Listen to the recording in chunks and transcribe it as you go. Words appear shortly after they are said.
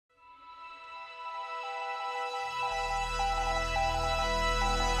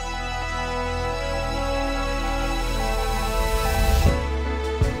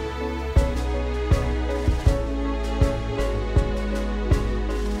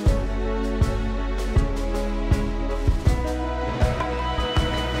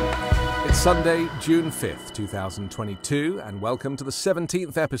Sunday, June 5th, 2022, and welcome to the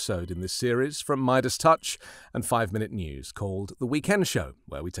 17th episode in this series from Midas Touch and 5-Minute News called The Weekend Show,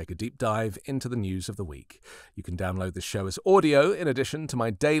 where we take a deep dive into the news of the week. You can download the show as audio in addition to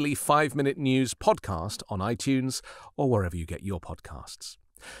my daily 5-Minute News podcast on iTunes or wherever you get your podcasts.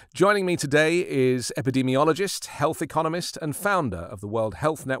 Joining me today is epidemiologist, health economist, and founder of the World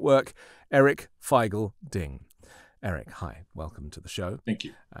Health Network, Eric Feigl-Ding. Eric, hi. Welcome to the show. Thank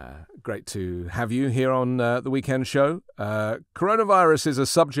you. Great to have you here on the Weekend Show. Coronavirus is a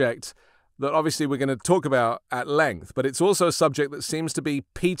subject that obviously we're going to talk about at length, but it's also a subject that seems to be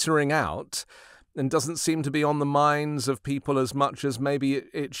petering out and doesn't seem to be on the minds of people as much as maybe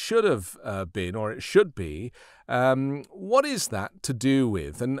it should have been or it should be. What is that to do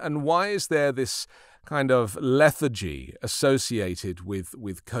with? And why is there this kind of lethargy associated with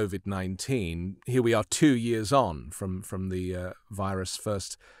COVID-19? Here we are 2 years on from the virus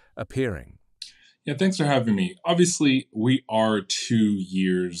first appearing. Yeah, thanks for having me. Obviously, we are 2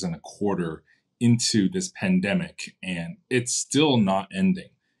 years and a quarter into this pandemic, and it's still not ending.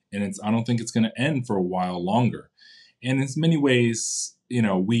 And I don't think it's going to end for a while longer. And in many ways,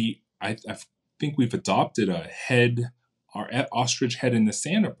 I think we've adopted our ostrich head in the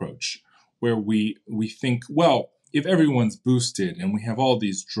sand approach, where we think, well, if everyone's boosted and we have all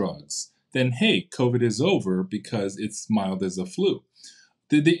these drugs, then hey, COVID is over because it's mild as a flu.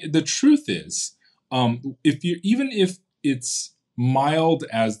 The truth is, even if it's mild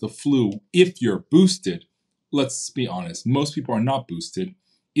as the flu, if you're boosted, let's be honest, most people are not boosted.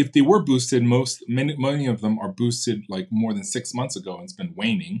 If they were boosted, many of them are boosted like more than 6 months ago and it's been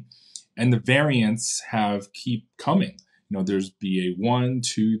waning, and the variants keep coming. There's BA1,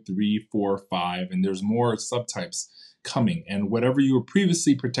 2, 3, 4, 5, and there's more subtypes coming. And whatever you were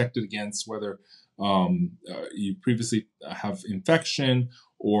previously protected against, whether you previously have infection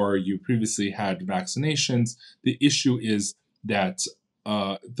or you previously had vaccinations, the issue is that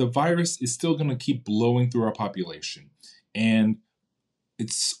the virus is still going to keep blowing through our population. And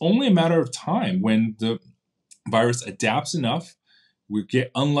it's only a matter of time when the virus adapts enough. We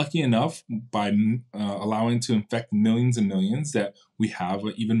get unlucky enough by allowing to infect millions and millions that we have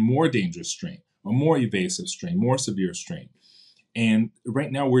an even more dangerous strain, a more evasive strain, more severe strain. And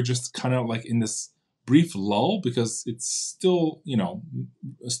right now we're just kind of like in this brief lull because it's still,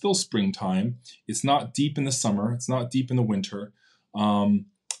 still springtime. It's not deep in the summer. It's not deep in the winter. And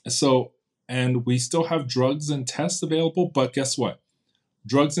we still have drugs and tests available, but guess what?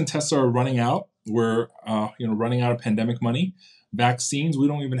 Drugs and tests are running out. We're, running out of pandemic money. Vaccines, we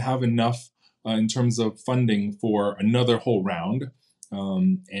don't even have enough in terms of funding for another whole round.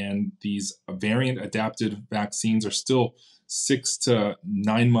 And these variant adapted vaccines are still 6 to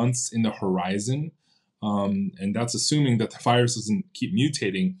 9 months in the horizon. And that's assuming that the virus doesn't keep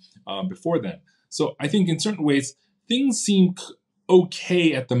mutating before then. So I think in certain ways, things seem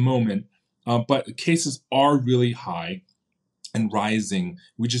okay at the moment, but cases are really high and rising.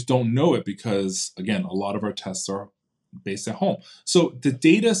 We just don't know it because, again, a lot of our tests are based at home. So the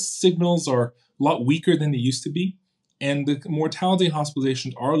data signals are a lot weaker than they used to be. And the mortality and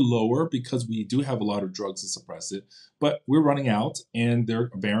hospitalizations are lower because we do have a lot of drugs to suppress it. But we're running out and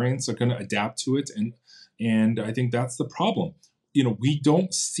their variants are going to adapt to it. And I think that's the problem. We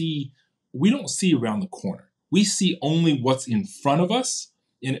don't see around the corner. We see only what's in front of us.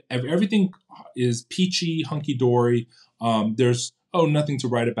 And everything is peachy, hunky-dory. There's nothing to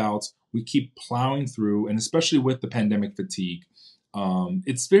write about. We keep plowing through, and especially with the pandemic fatigue,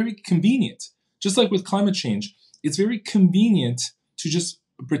 it's very convenient. Just like with climate change, it's very convenient to just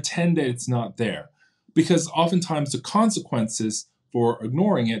pretend that it's not there, because oftentimes the consequences for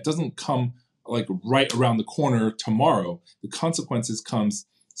ignoring it doesn't come like right around the corner tomorrow. The consequences comes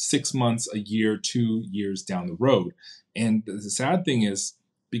 6 months, a year, 2 years down the road. And the sad thing is,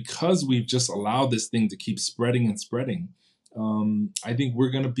 because we've just allowed this thing to keep spreading and spreading, I think we're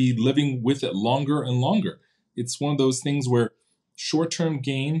going to be living with it longer and longer. It's one of those things where short-term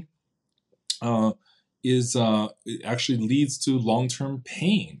gain actually leads to long-term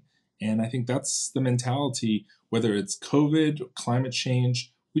pain. And I think that's the mentality, whether it's COVID, climate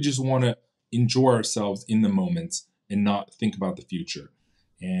change. We just want to enjoy ourselves in the moment and not think about the future.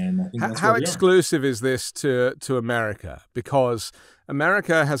 And I think that's how exclusive is this to America? Because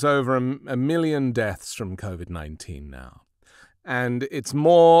America has over a million deaths from COVID-19 now. And it's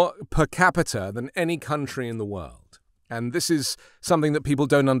more per capita than any country in the world. And this is something that people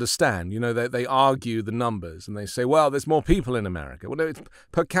don't understand. They argue the numbers and they say, well, there's more people in America. Well, no, it's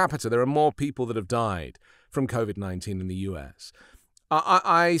per capita. There are more people that have died from COVID-19 in the US.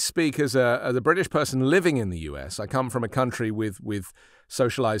 I speak as a British person living in the US. I come from a country with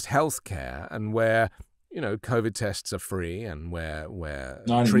socialized healthcare, and where COVID tests are free, and where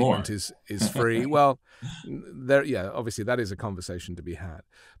Not treatment anymore. is free. Well, obviously that is a conversation to be had.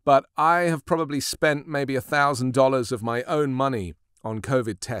 But I have probably spent maybe $1,000 of my own money on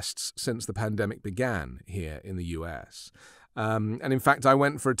COVID tests since the pandemic began here in the US. And in fact, I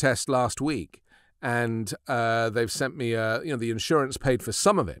went for a test last week, and they've sent me the insurance paid for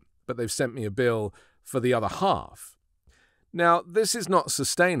some of it, but they've sent me a bill for the other half. Now, this is not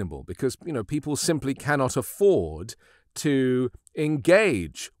sustainable because, people simply cannot afford to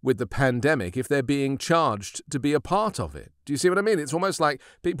engage with the pandemic if they're being charged to be a part of it. Do you see what I mean? It's almost like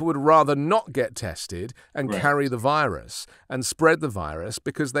people would rather not get tested and Right. carry the virus and spread the virus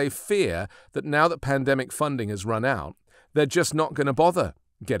because they fear that now that pandemic funding has run out, they're just not going to bother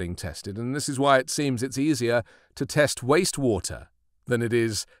getting tested. And this is why it seems it's easier to test wastewater than it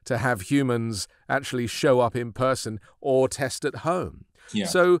is to have humans actually show up in person or test at home. Yeah.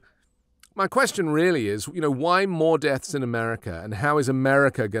 So my question really is, why more deaths in America, and how is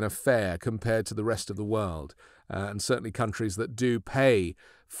America going to fare compared to the rest of the world, and certainly countries that do pay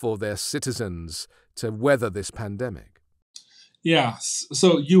for their citizens to weather this pandemic? Yeah.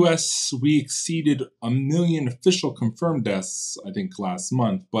 So U.S., we exceeded 1 million official confirmed deaths, I think, last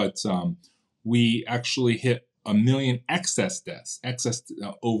month, but we actually hit 1 million excess deaths,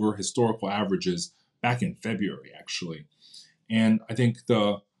 over historical averages back in February, actually. And I think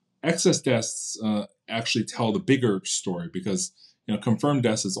the excess deaths actually tell the bigger story, because confirmed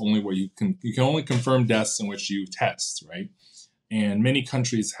deaths is only where you can only confirm deaths in which you test, right? And many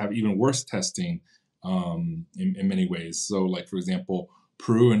countries have even worse testing in many ways. So, like, for example,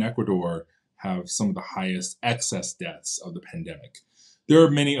 Peru and Ecuador have some of the highest excess deaths of the pandemic. There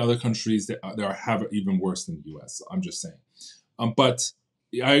are many other countries that have it even worse than the U.S. I'm just saying. But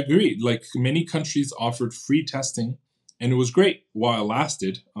I agree. Like, many countries offered free testing, and it was great while it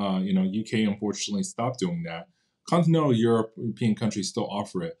lasted. UK unfortunately stopped doing that. Continental European countries still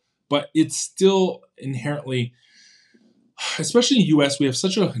offer it, but it's still inherently, especially in the U.S., we have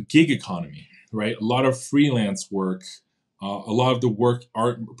such a gig economy, right? A lot of freelance work. A lot of the work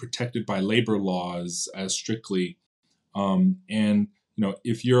aren't protected by labor laws as strictly. And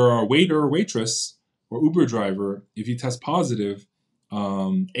if you're a waiter or waitress or Uber driver, if you test positive,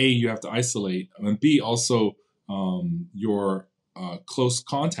 A, you have to isolate, and B, also your close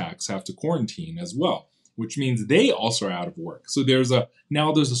contacts have to quarantine as well, which means they also are out of work. So there's a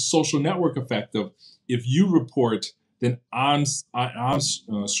social network effect of, if you report, then I'm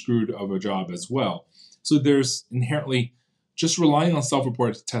screwed of a job as well. So there's inherently, just relying on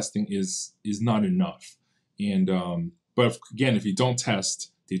self-reported testing is not enough. And but again, if you don't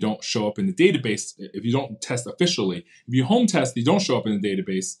test, they don't show up in the database. If you don't test officially, if you home test, they don't show up in the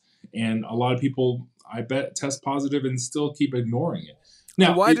database. And a lot of people, I bet, test positive and still keep ignoring it.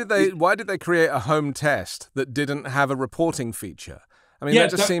 Now, why did they create a home test that didn't have a reporting feature? I mean,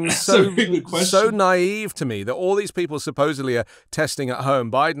 that just seems so naive to me, that all these people supposedly are testing at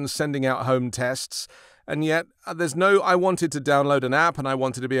home. Biden's sending out home tests, and yet there's no. I wanted to download an app, and I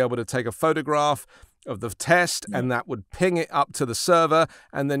wanted to be able to take a photograph of the test, and that would ping it up to the server,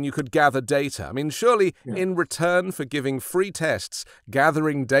 and then you could gather data. I mean, surely in return for giving free tests,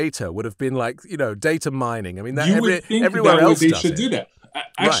 gathering data would have been like, data mining. I mean, that everywhere else they does should it. do that.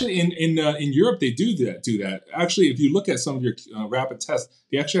 Actually, right. in Europe, they do that. Actually, if you look at some of your rapid tests,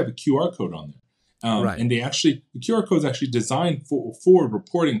 they actually have a QR code on there. Right. And the QR code is actually designed for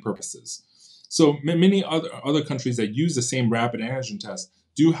reporting purposes. So many other countries that use the same rapid antigen test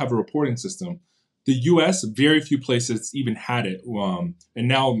do have a reporting system. The U.S., very few places even had it, and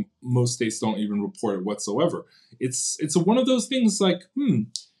now most states don't even report it whatsoever. It's one of those things like,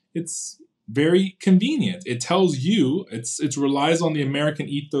 it's very convenient. It tells you, it relies on the American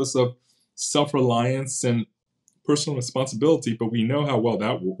ethos of self-reliance and personal responsibility, but we know how well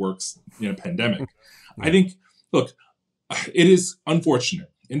that works in a pandemic. I think, look, it is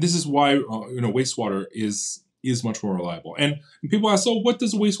unfortunate, and this is why wastewater is much more reliable. And people ask, so what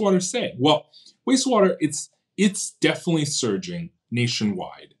does wastewater say? Well, wastewater, it's definitely surging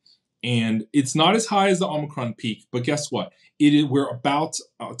nationwide. And it's not as high as the Omicron peak, but guess what? We're about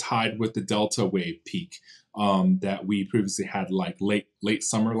tied with the Delta wave peak that we previously had, like late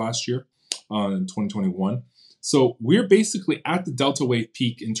summer last year in 2021. So we're basically at the Delta wave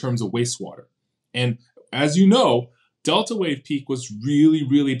peak in terms of wastewater. And as you know, Delta wave peak was really,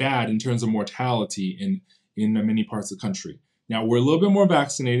 really bad in terms of mortality in many parts of the country. Now we're a little bit more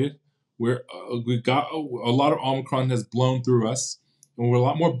vaccinated. We've got a lot of Omicron has blown through us, and we're a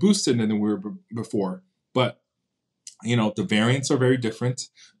lot more boosted than we were before. But The variants are very different.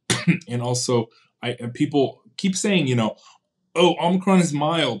 And also, people keep saying, oh, Omicron is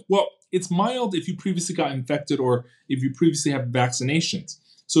mild. Well, it's mild if you previously got infected or if you previously have vaccinations.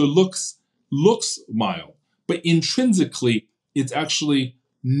 So it looks mild, but intrinsically, it's actually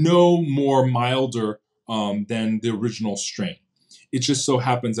no more milder than the original strain. It just so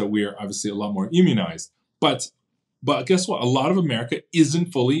happens that we are obviously a lot more immunized. But guess what? A lot of America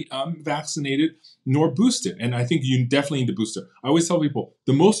isn't fully vaccinated nor boosted. And I think you definitely need a booster. I always tell people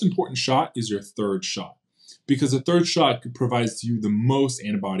the most important shot is your third shot, because the third shot provides you the most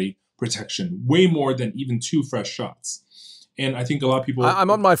antibody protection, way more than even 2 fresh shots. And I think a lot of people...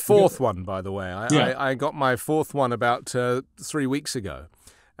 I'm on my 4th one, by the way. Yeah. I got my 4th one about 3 weeks ago.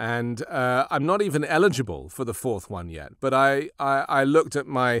 And I'm not even eligible for the 4th one yet. But I looked at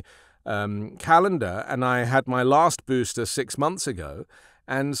my calendar, and I had my last booster 6 months ago.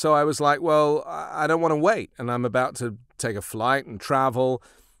 And so I was like, well, I don't want to wait. And I'm about to take a flight and travel.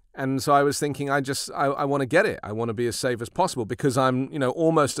 And so I was thinking, I want to get it. I want to be as safe as possible because I'm,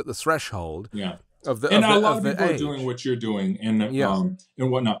 almost at the threshold. Yeah. A lot of people are doing what you're doing and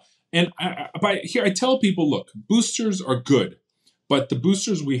whatnot. And I tell people, look, boosters are good, but the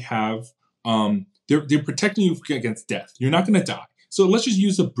boosters we have, they're protecting you against death. You're not going to die. So let's just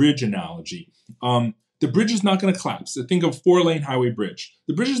use a bridge analogy. The bridge is not going to collapse. Think of 4-lane highway bridge.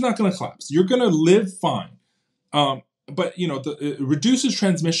 The bridge is not going to collapse. You're going to live fine. But it reduces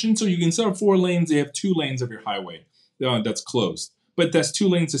transmission. So you can, instead of 4 lanes, they have 2 lanes of your highway that's closed. But that's 2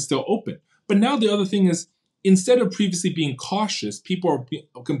 lanes is still open. But now the other thing is, instead of previously being cautious, people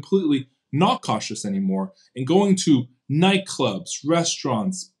are completely not cautious anymore and going to nightclubs,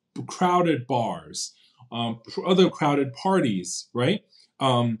 restaurants, crowded bars, other crowded parties, right?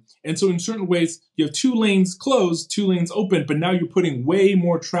 And so in certain ways, you have 2 lanes closed, 2 lanes open, but now you're putting way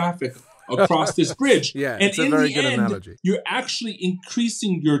more traffic across this bridge. Yeah, and it's a very good analogy. You're actually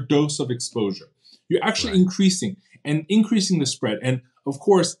increasing your dose of exposure. You're actually increasing the spread. And of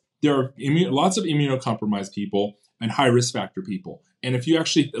course, there are lots of immunocompromised people and high risk factor people. And if you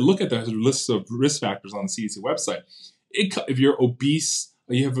actually look at the list of risk factors on the CDC website, if you're obese,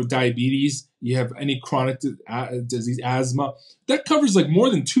 you have diabetes, you have any chronic disease, asthma, that covers like more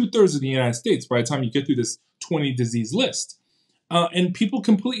than 2/3 of the United States by the time you get through this 20 disease list. And people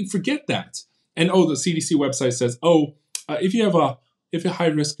completely forget that. And the CDC website says, if you have a high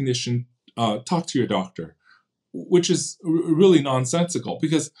risk condition, talk to your doctor, which is really nonsensical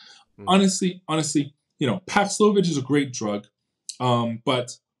because honestly, Paxlovid is a great drug,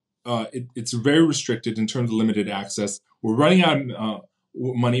 but it's very restricted in terms of limited access. We're running out of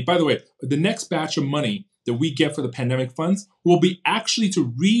money. By the way, the next batch of money that we get for the pandemic funds will be actually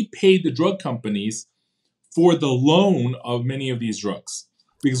to repay the drug companies for the loan of many of these drugs,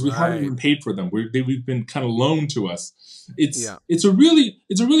 because we haven't even paid for them. We've been kind of loaned to us. It's a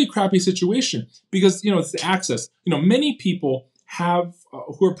really crappy situation because it's the access. Many people have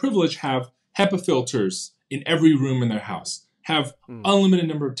who are privileged have HEPA filters in every room in their house. Have unlimited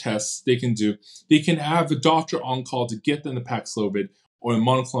number of tests they can do. They can have a doctor on call to get them the Paxlovid or the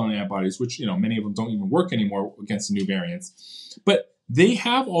monoclonal antibodies, which many of them don't even work anymore against the new variants. But they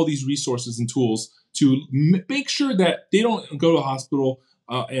have all these resources and tools to make sure that they don't go to the hospital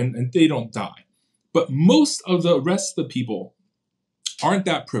and they don't die. But most of the rest of the people aren't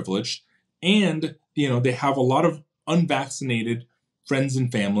that privileged, and they have a lot of unvaccinated friends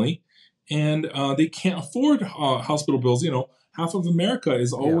and family, and they can't afford hospital bills. Half of America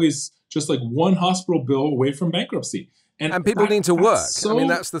is always just like one hospital bill away from bankruptcy. And people need to work.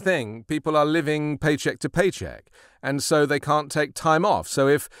 That's the thing. People are living paycheck to paycheck, and so they can't take time off. So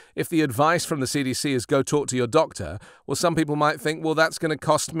if the advice from the CDC is go talk to your doctor, well, some people might think, well, that's going to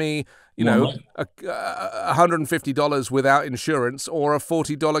cost me, $150 without insurance or a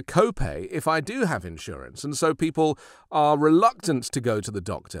 $40 copay if I do have insurance. And so people are reluctant to go to the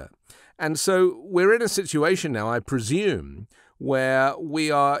doctor. And so we're in a situation now, I presume, where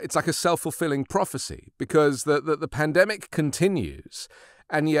it's like a self-fulfilling prophecy because the pandemic continues,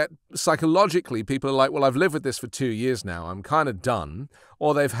 and yet psychologically people are like, well, I've lived with this for 2 years now, I'm kind of done.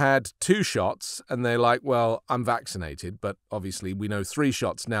 Or they've had 2 shots and they're like, well, I'm vaccinated, but obviously we know 3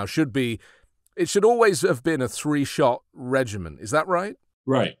 shots now it should always have been a 3-shot regimen. Is that right?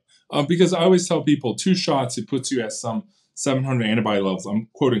 Right. Because I always tell people 2 shots, it puts you at some 700 antibody levels. I'm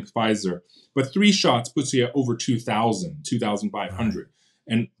quoting Pfizer. But 3 shots puts you at over 2,000, 2,500. Right.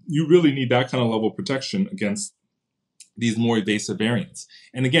 And you really need that kind of level of protection against these more evasive variants.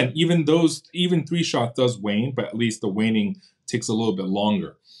 And again, even 3 shots does wane, but at least the waning takes a little bit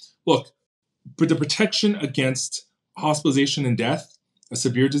longer. Look, but the protection against hospitalization and death, a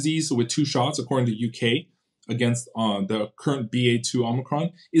severe disease with 2 shots, according to UK, against the current BA2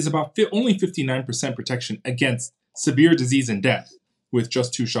 Omicron is about only 59% protection against severe disease and death with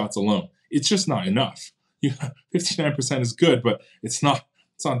just 2 shots alone. It's just not enough. 59% is good, but it's not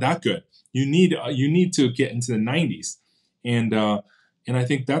that good. You need to get into the 90s, and I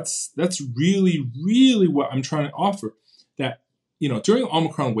think that's really, really what I'm trying to offer. That during the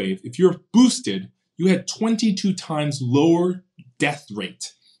Omicron wave, if you're boosted, you had 22 times lower death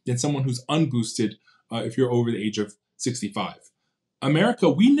rate than someone who's unboosted if you're over the age of 65. America,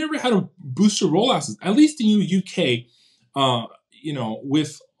 we never had a booster rollout, at least in the UK,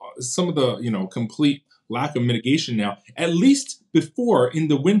 with some of the, complete lack of mitigation now. At least before, in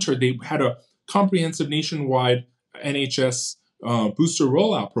the winter, they had a comprehensive nationwide NHS booster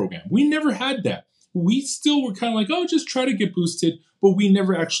rollout program. We never had that. We still were kind of like, oh, just try to get boosted, but we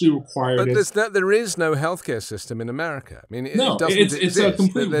never actually required it. But there is no healthcare system in America. I mean, it's a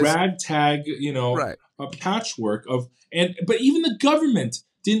complete ragtag, right. A patchwork of, but even the government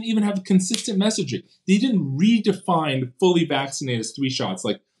didn't even have consistent messaging. They didn't redefine fully vaccinated as 3 shots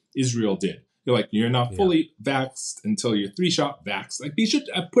like Israel did. They're like, you're not fully vaxxed until you're 3-shot vaxxed. Like, they should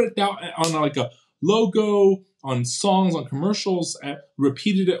put it down on like a logo, on songs, on commercials,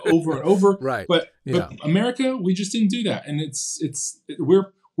 repeated it over and over. Right. But America, we just didn't do that, and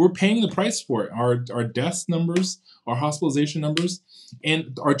we're paying the price for it. Our death numbers, our hospitalization numbers,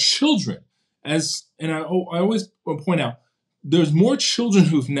 and our children. I always point out, there's more children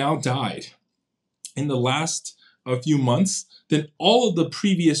who've now died in the last few months than all of the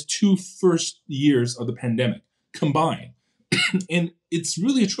previous 2 first years of the pandemic combined. And it's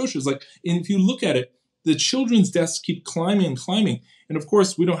really atrocious. Like, and if you look at it, the children's deaths keep climbing and climbing. And of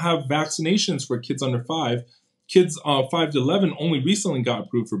course, we don't have vaccinations for kids under 5. Kids 5 to 11 only recently got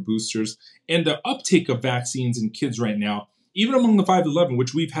approved for boosters. And the uptake of vaccines in kids right now, even among the 5 to 11,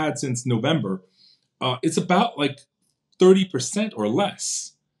 which we've had since November, it's about like 30% or less.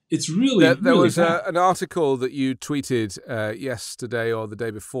 It's really, there was an article that you tweeted yesterday or the day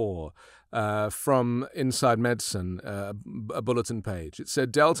before from Inside Medicine, a bulletin page. It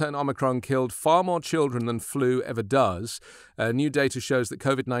said Delta and Omicron killed far more children than flu ever does. New data shows that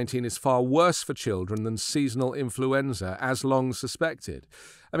COVID-19 is far worse for children than seasonal influenza, as long suspected.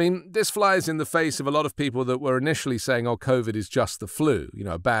 I mean, this flies in the face of a lot of people that were initially saying, oh, COVID is just the flu,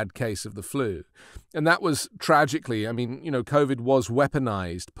 a bad case of the flu. And that was tragically, I mean, COVID was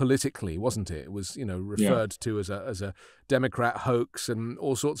weaponized politically, wasn't it? It was, referred to as a Democrat hoax and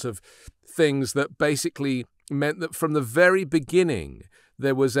all sorts of things that basically meant that from the very beginning,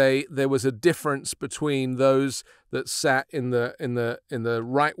 there was a difference between those that sat in the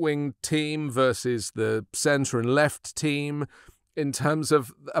right-wing team versus the center and left team, in terms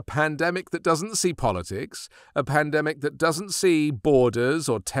of a pandemic that doesn't see politics, a pandemic that doesn't see borders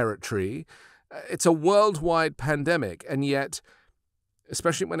or territory. It's a worldwide pandemic, and yet,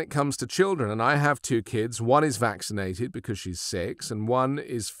 especially when it comes to children, and I have 2 kids, one is vaccinated because she's 6, and one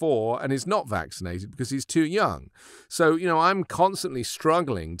is 4 and is not vaccinated because he's too young. So, I'm constantly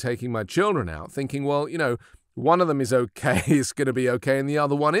struggling taking my children out, thinking, well, one of them is okay, is going to be okay, and the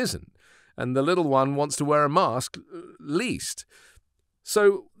other one isn't. And the little one wants to wear a mask least.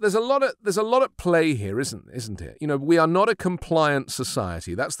 So there's a lot at play here, isn't it? We are not a compliant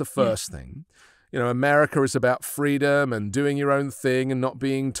society. That's the first thing. America is about freedom and doing your own thing and not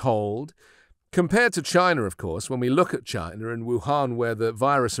being told. Compared to China, of course, when we look at China and Wuhan, where the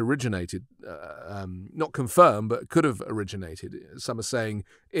virus originated, not confirmed, but could have originated. Some are saying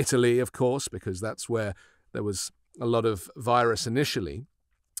Italy, of course, because that's where there was a lot of virus initially.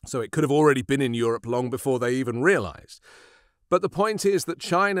 So it could have already been in Europe long before they even realized. But the point is that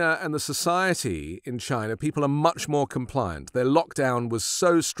China and the society in China, people are much more compliant. Their lockdown was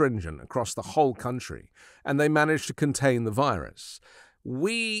so stringent across the whole country, and they managed to contain the virus.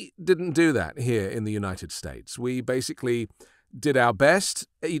 We didn't do that here in the United States. We basically did our best.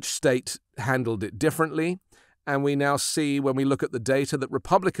 Each state handled it differently. And we now see, when we look at the data, that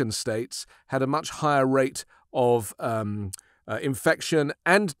Republican states had a much higher rate of infection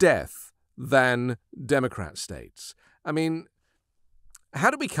and death than Democrat states. I mean, how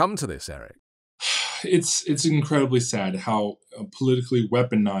did we come to this, Eric? It's incredibly sad how politically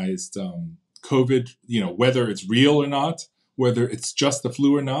weaponized COVID, whether it's real or not, whether it's just the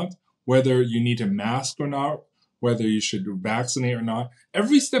flu or not, whether you need a mask or not, whether you should vaccinate or not.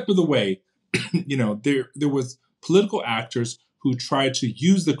 Every step of the way, there was political actors who tried to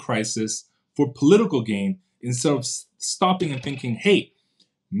use the crisis for political gain instead of stopping and thinking, hey,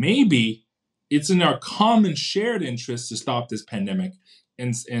 maybe it's in our common shared interest to stop this pandemic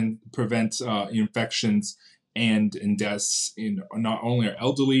and prevent infections and deaths in not only our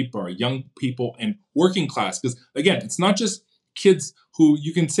elderly, but our young people and working class. Because again, it's not just kids who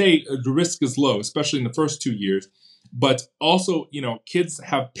you can say the risk is low, especially in the first 2 years, but also, kids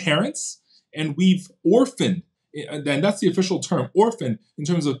have parents, and we've orphaned, and that's the official term, orphaned, in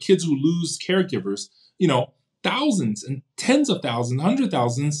terms of kids who lose caregivers, thousands and tens of thousands, hundred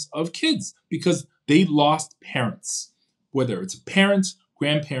thousands of kids because they lost parents, whether it's a parent,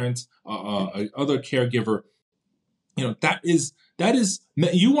 grandparent, other caregiver. That is,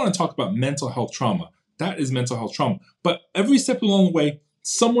 you want to talk about mental health trauma. That is mental health trauma. But every step along the way,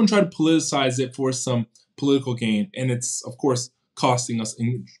 someone tried to politicize it for some political gain. And it's, of course, costing us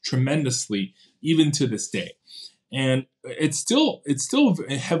tremendously, even to this day. And it's still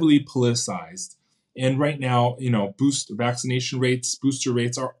heavily politicized. And right now, vaccination rates, booster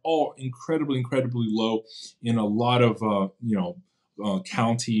rates are all incredibly, incredibly low in a lot of,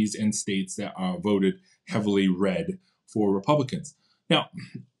 counties and states that are voted heavily red for Republicans. Now,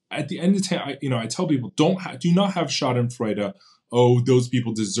 at the end of the day, I tell people, do not have Schadenfreude. Oh, those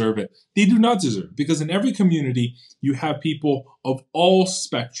people deserve it. They do not deserve it, because in every community, you have people of all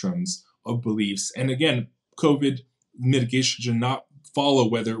spectrums of beliefs. And again, COVID mitigation should not follow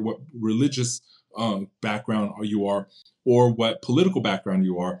what religious background you are or what political background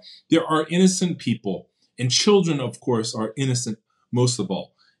you are. There are innocent people, and children, of course, are innocent most of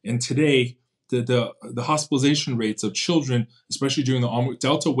all. And today, the hospitalization rates of children, especially during the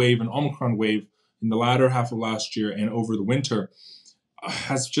Delta wave and Omicron wave in the latter half of last year and over the winter,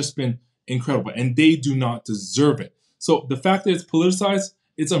 has just been incredible. And they do not deserve it. So the fact that it's politicized,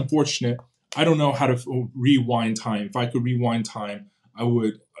 it's unfortunate. I don't know how to rewind time. If I could rewind time, I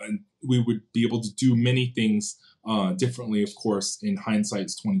would. We would be able to do many things differently, of course. In hindsight,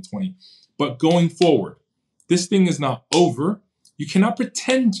 it's 2020. But going forward, this thing is not over. You cannot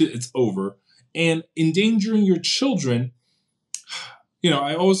pretend it's over. And endangering your children,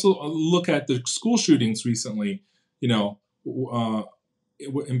 I also look at the school shootings recently, in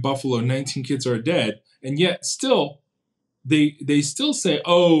Buffalo, 19 kids are dead. And yet still, they still say,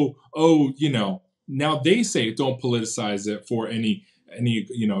 now they say don't politicize it for any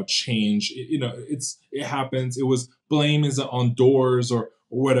change. It happens. It was blame is on doors or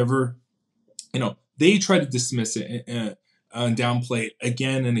whatever. They try to dismiss it and downplay it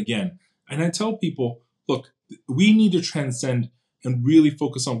again and again. And I tell people, look, we need to transcend and really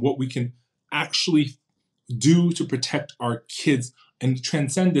focus on what we can actually do to protect our kids and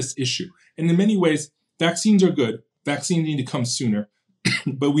transcend this issue. And in many ways, vaccines are good. Vaccines need to come sooner.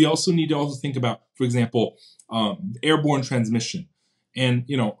 But we also need to think about, for example, airborne transmission. And,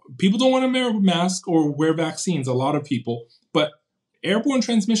 people don't want to wear a mask or wear vaccines, a lot of people. But airborne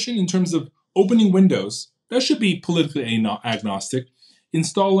transmission in terms of opening windows, that should be politically agnostic.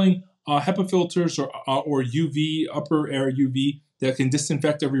 Installing HEPA filters or UV, upper air UV, that can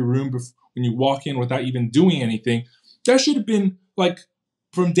disinfect every room when you walk in without even doing anything. That should have been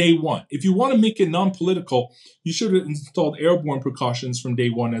from day one. If you want to make it non-political, you should have installed airborne precautions from day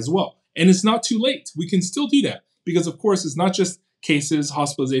one as well. And it's not too late. We can still do that because, of course, it's not just cases,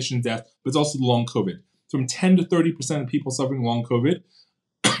 hospitalization, death, but it's also the long COVID. From 10 to 30% of people suffering long COVID.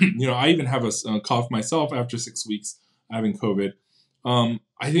 I even have a cough myself after 6 weeks having COVID.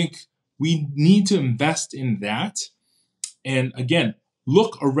 I think we need to invest in that. And again,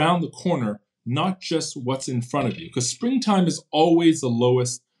 look around the corner, not just what's in front of you. Because springtime is always the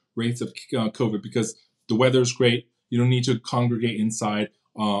lowest rates of COVID because the weather is great. You don't need to congregate inside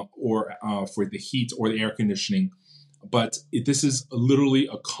or for the heat or the air conditioning. But this is literally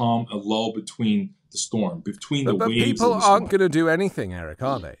a lull between the storm, between the waves. But people aren't going to do anything, Eric,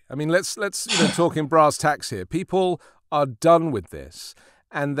 are they? I mean, let's talk in brass tacks here. People are done with this,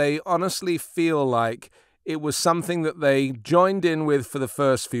 and they honestly feel like it was something that they joined in with for the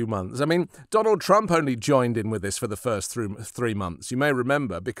first few months. I mean, Donald Trump only joined in with this for the first 3 months. You may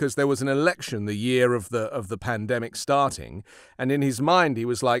remember, because there was an election the year of the pandemic starting, and in his mind he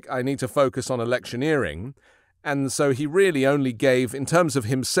was like, I need to focus on electioneering. And so he really only gave, in terms of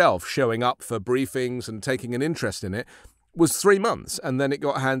himself showing up for briefings and taking an interest in it, was 3 months. And then it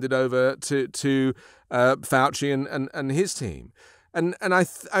got handed over to Fauci and his team. And I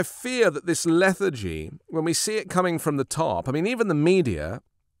fear that this lethargy, when we see it coming from the top, I mean, even the media,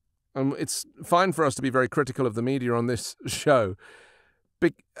 and it's fine for us to be very critical of the media on this show,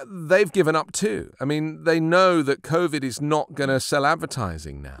 but they've given up too. I mean, they know that COVID is not going to sell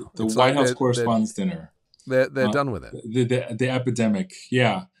advertising now. The White House Correspondents' Dinner. They're done with it. The epidemic,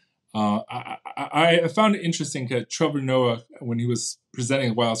 yeah. I found it interesting that Trevor Noah, when he was presenting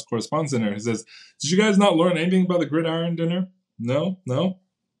the White House Correspondents' Dinner, he says, "Did you guys not learn anything about the Gridiron Dinner? No.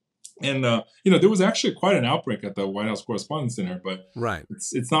 And, there was actually quite an outbreak at the White House Correspondents' Dinner, but Right.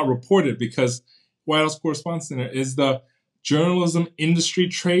 it's not reported because White House Correspondents' Dinner is the Journalism Industry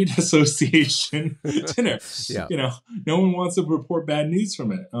Trade Association dinner. Yeah. No one wants to report bad news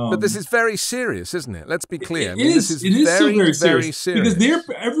from it. But this is very serious, isn't it? Let's be clear. It is very, very serious. Because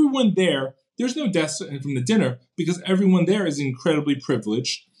everyone there, there's no deaths from the dinner because everyone there is incredibly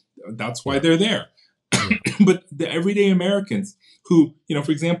privileged. That's why they're there. But the everyday Americans who,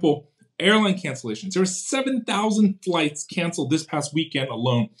 for example, airline cancellations. There were 7,000 flights canceled this past weekend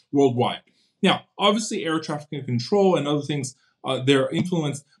alone worldwide. Now, obviously, air traffic control and other things, they're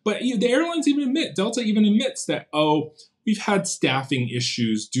influenced. But the airlines even admit, Delta even admits that, we've had staffing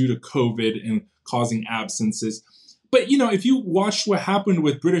issues due to COVID and causing absences. But, if you watched what happened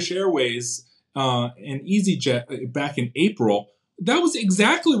with British Airways and EasyJet back in April, that was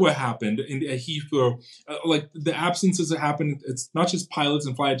exactly what happened in Heathrow. Like the absences that happened, it's not just pilots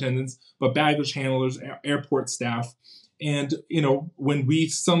and flight attendants, but baggage handlers, airport staff. And, when we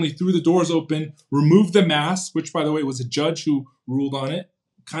suddenly threw the doors open, removed the mask, which, by the way, was a judge who ruled on it.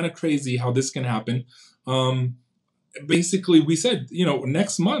 Kind of crazy how this can happen. Basically, we said,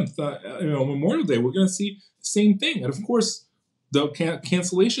 next month, Memorial Day, we're going to see the same thing. And, of course, the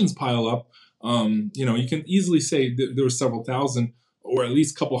cancellations pile up. You can easily say there were several thousand or at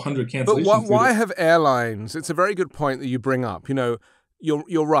least a couple hundred cancellations. But why have airlines? It's a very good point that you bring up.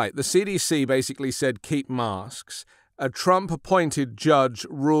 You're right. The CDC basically said keep masks. A Trump-appointed judge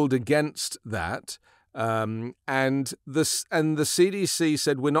ruled against that, and the CDC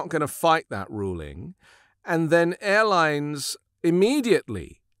said we're not going to fight that ruling, and then airlines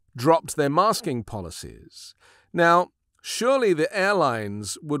immediately dropped their masking policies. Now, surely the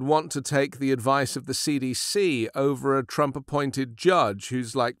airlines would want to take the advice of the CDC over a Trump-appointed judge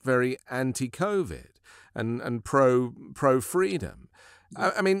who's very anti-COVID and pro-freedom.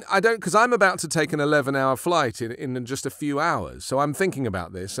 I mean, I don't, because I'm about to take an 11-hour flight in just a few hours. So I'm thinking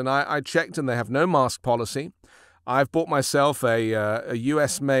about this, and I checked, and they have no mask policy. I've bought myself a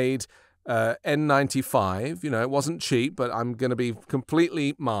US-made N95. It wasn't cheap, but I'm going to be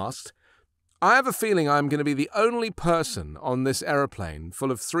completely masked. I have a feeling I'm going to be the only person on this airplane full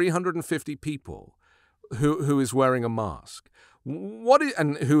of 350 people who is wearing a mask.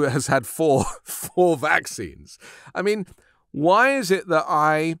 And who has had four vaccines. I mean, why is it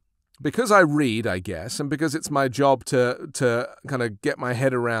that because I read, I guess, and because it's my job to kind of get my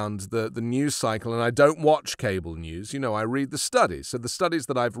head around the news cycle, and I don't watch cable news, I read the studies. So the studies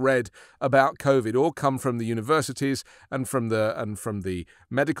that I've read about COVID all come from the universities and from the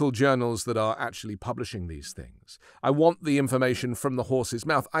medical journals that are actually publishing these things. I want the information from the horse's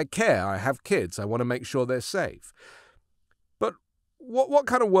mouth. I care. I have kids. I want to make sure they're safe. But what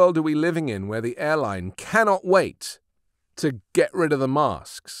kind of world are we living in where the airline cannot wait to get rid of the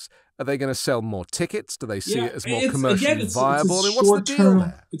masks? Are they going to sell more tickets? Do they see it as more commercially viable? What's the deal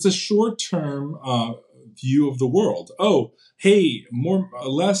there? It's a short-term view of the world. Oh, hey,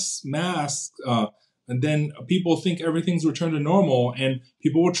 less masks, and then people think everything's returned to normal, and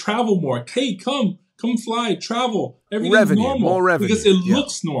people will travel more. Hey, come fly, travel. Everything's normal. More revenue, because it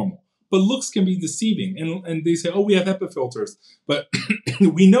looks normal. But looks can be deceiving, and they say, oh, we have HEPA filters, but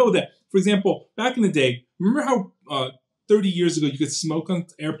we know that. For example, back in the day, remember how 30 years ago, you could smoke on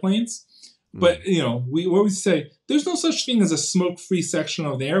airplanes, but we always say there's no such thing as a smoke-free section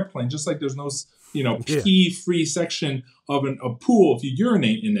of the airplane, just like there's no pee-free section of a pool if you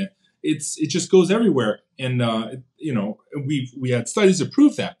urinate in it. It just goes everywhere, and we had studies to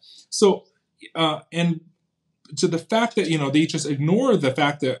prove that. So and to the fact that they just ignore the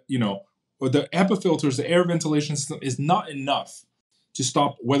fact that or the HEPA filters, the air ventilation system is not enough to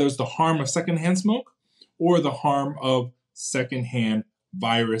stop whether it's the harm of secondhand smoke or the harm of secondhand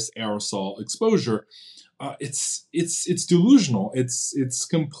virus aerosol exposure. It's delusional. It's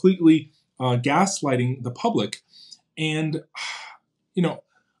completely gaslighting the public. And,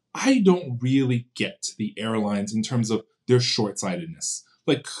 I don't really get the airlines in terms of their short-sightedness.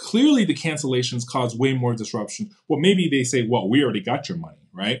 Clearly the cancellations cause way more disruption. Well, maybe they say, well, we already got your money,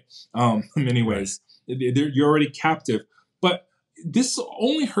 right? In many ways, you're already captive. But this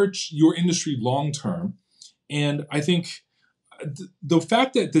only hurts your industry long-term. And I think the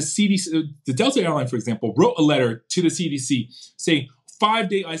fact that the CDC, the Delta airline, for example, wrote a letter to the CDC saying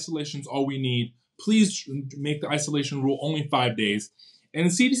 5-day isolation is all we need. Please make the isolation rule only 5 days. And the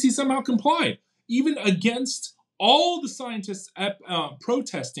CDC somehow complied, even against all the scientists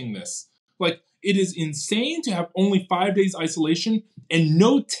protesting this. It is insane to have only 5 days isolation and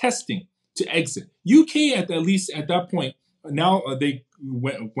no testing to exit. UK, at least at that point, now they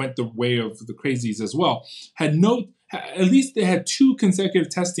went the way of the crazies as well, had at least they had 2 consecutive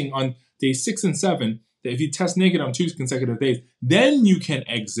testing on day 6 and 7, that if you test negative on 2 consecutive days, then you can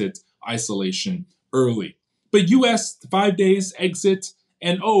exit isolation early. But US, 5 days exit,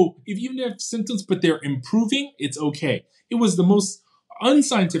 and if you even have symptoms but they're improving, it's okay. It was the most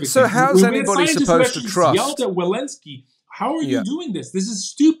unscientific So thing. how's anybody supposed to trust? Yelled at Walensky, how are you doing this? This is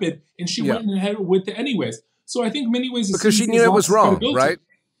stupid. And she went ahead with it anyways. So I think in many ways... Because she knew it was wrong, right?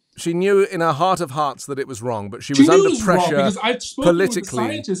 She knew in her heart of hearts that it was wrong, but she was under pressure because I've spoken politically. With the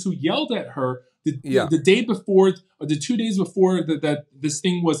scientists who yelled at her the day before, or the 2 days before that this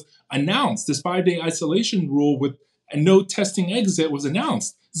thing was announced, this 5-day isolation rule with a no testing exit was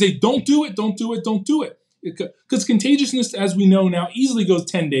announced. They say, don't do it, don't do it, don't do it. Because contagiousness, as we know now, easily goes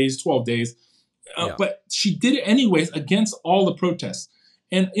 10 days, 12 days. But she did it anyways against all the protests.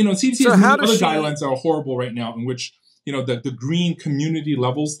 And, CDC has many other guidelines that are horrible right now, in which, the green community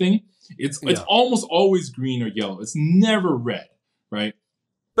levels thing, it's almost always green or yellow. It's never red, right?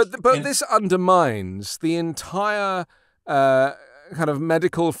 But this undermines the entire kind of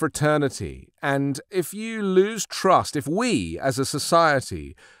medical fraternity. And if you lose trust, if we as a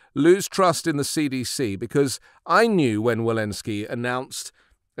society lose trust in the CDC, because I knew when Walensky announced,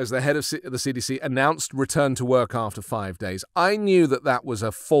 as the head of the CDC, announced return to work after 5 days, I knew that was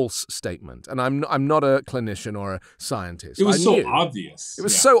a false statement. And I'm not a clinician or a scientist. It was so obvious. It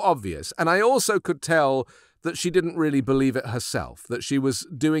was so obvious. And I also could tell that she didn't really believe it herself, that she was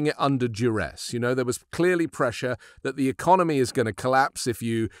doing it under duress. There was clearly pressure that the economy is going to collapse if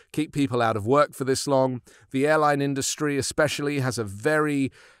you keep people out of work for this long. The airline industry especially has a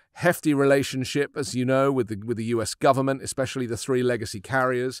very hefty relationship, as you know, with the US government, especially the 3 legacy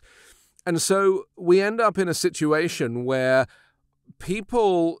carriers. And so we end up in a situation where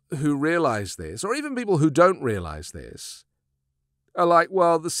people who realize this, or even people who don't realize this, are like,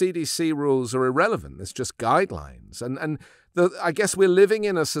 well, the CDC rules are irrelevant. It's just guidelines. And I guess we're living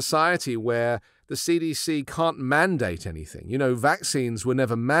in a society where the CDC can't mandate anything. Vaccines were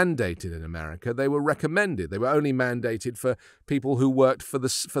never mandated in America. They were recommended. They were only mandated for people who worked for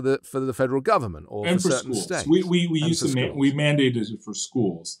the federal government or for certain schools. States. We mandated it for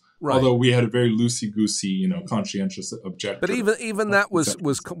schools. Right. Although we had a very loosey-goosey, conscientious objective. But even that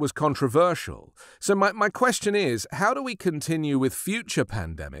was controversial. So my question is, how do we continue with future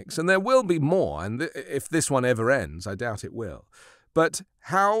pandemics? And there will be more, and if this one ever ends, I doubt it will. But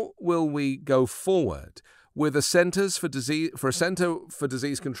how will we go forward with a Center for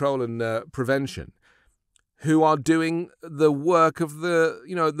Disease Control and Prevention, who are doing the work of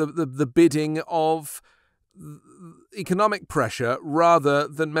the bidding of economic pressure rather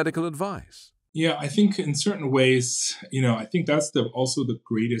than medical advice? Yeah, I think in certain ways, I think that's also the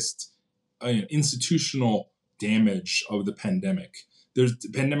greatest institutional damage of the pandemic. The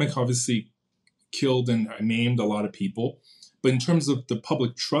pandemic obviously killed and maimed a lot of people, but in terms of the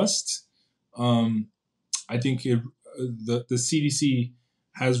public trust, I think the CDC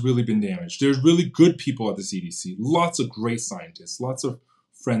has really been damaged. There's really good people at the CDC, lots of great scientists, lots of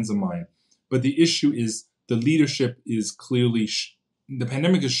friends of mine, but the issue is the leadership is clearly, the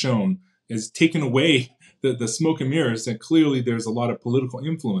pandemic has shown, has taken away the smoke and mirrors, and clearly there's a lot of political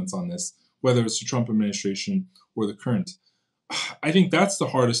influence on this, whether it's the Trump administration or the current. I think that's the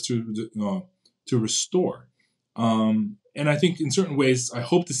hardest to restore. And I think in certain ways, I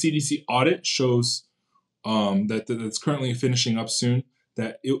hope the CDC audit shows that's currently finishing up soon,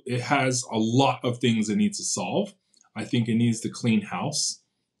 that it has a lot of things it needs to solve. I think it needs to clean house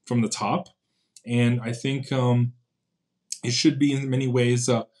from the top. And I think it should be in many ways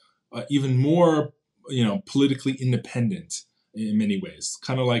even more, politically independent in many ways.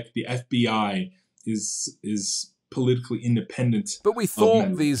 Kind of like the FBI is politically independent. But we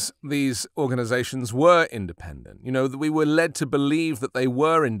thought these organizations were independent. We were led to believe that they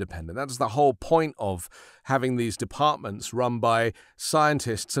were independent. That's the whole point of having these departments run by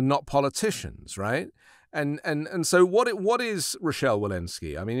scientists and not politicians, right? And so what is Rochelle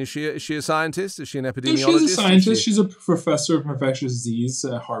Walensky? I mean, is she a scientist? Is she an epidemiologist? She's a scientist. She's a professor of infectious disease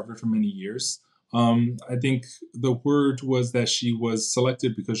at Harvard for many years. I think the word was that she was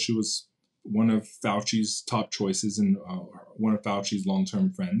selected because she was one of Fauci's top choices and one of Fauci's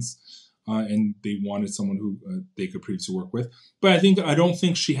long-term friends. And they wanted someone who they could previously work with. But I don't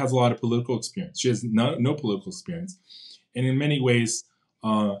think she has a lot of political experience. She has no political experience. And in many ways,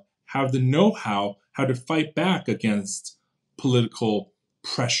 have the know-how how to fight back against political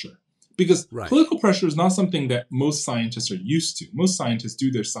pressure. Because political pressure is not something that most scientists are used to. Most scientists do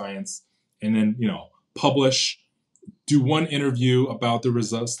their science and then, publish, do one interview about the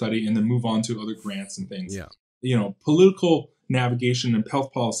results study, and then move on to other grants and things. Yeah. Political navigation and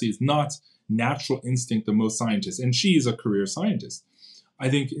health policy is not natural instinct of most scientists. And she is a career scientist. I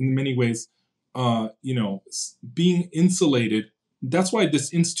think in many ways, being insulated, that's why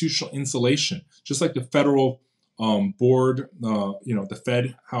this institutional insulation, just like the federal board, the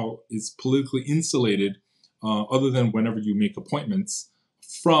Fed, how it's politically insulated, other than whenever you make appointments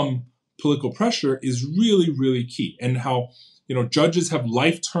from political pressure, is really, really key. And how, judges have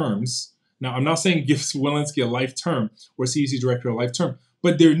life terms. Now, I'm not saying give Walensky a life term or CDC director a life term,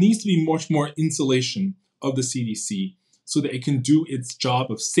 but there needs to be much more insulation of the CDC so that it can do its job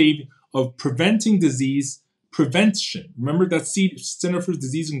of preventing disease prevention. Remember that Center for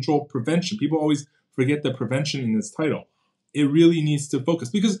Disease Control Prevention. People always forget the prevention in this title. It really needs to focus.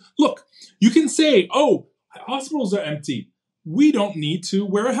 Because, look, you can say, oh, hospitals are empty. We don't need to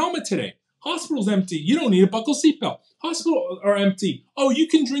wear a helmet today. Hospital's empty. You don't need to buckle seatbelt. Hospitals are empty. Oh, you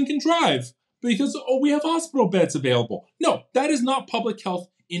can drink and drive because, we have hospital beds available. No, that is not public health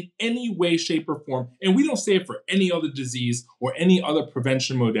in any way, shape, or form. And we don't say it for any other disease or any other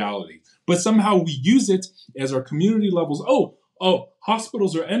prevention modality. But somehow we use it as our community levels. Oh,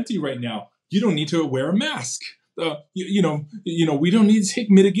 hospitals are empty right now. You don't need to wear a mask. We don't need to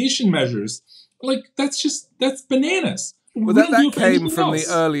take mitigation measures. That's bananas. Well, that came from the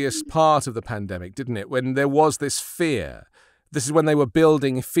earliest part of the pandemic, didn't it? When there was this fear. This is when they were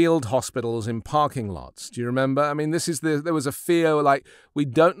building field hospitals in parking lots. Do you remember? I mean, there was a fear like, we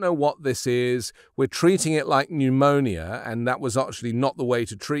don't know what this is. We're treating it like pneumonia. And that was actually not the way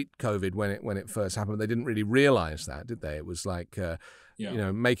to treat COVID when it first happened. They didn't really realize that, did they? It was like,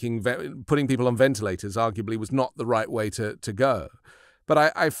 putting people on ventilators arguably was not the right way to go. But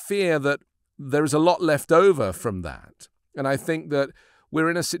I fear that there is a lot left over from that. And I think that we're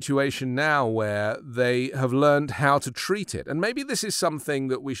in a situation now where they have learned how to treat it. And maybe this is something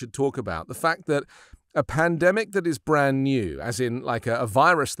that we should talk about. The fact that a pandemic that is brand new, as in like a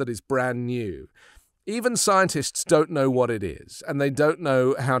virus that is brand new, even scientists don't know what it is, and they don't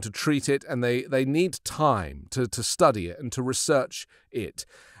know how to treat it, and they need time to study it and to research it.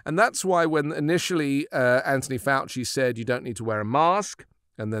 And that's why when initially Anthony Fauci said you don't need to wear a mask,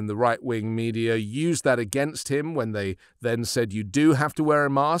 and then the right-wing media used that against him when they then said you do have to wear a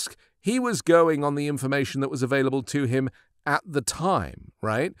mask, he was going on the information that was available to him at the time,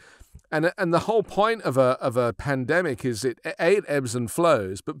 right? And the whole point of a pandemic is it ebbs and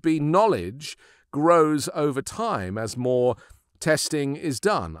flows, but B, knowledge grows over time as more testing is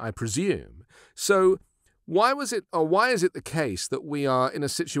done, I presume. So why is it the case that we are in a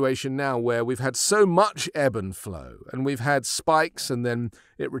situation now where we've had so much ebb and flow, and we've had spikes and then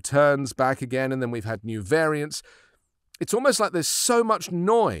it returns back again, and then we've had new variants? It's almost like there's so much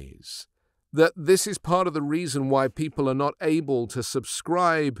noise that this is part of the reason why people are not able to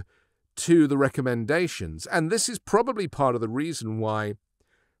subscribe to the recommendations. And this is probably part of the reason why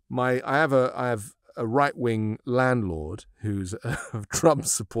I have a right-wing landlord who's a Trump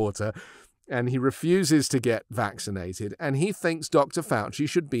supporter, and he refuses to get vaccinated, and he thinks Dr. Fauci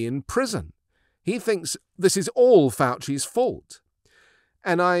should be in prison. He thinks this is all Fauci's fault.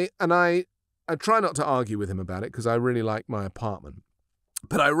 And I try not to argue with him about it because I really like my apartment.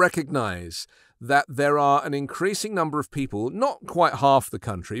 But I recognize that there are an increasing number of people, not quite half the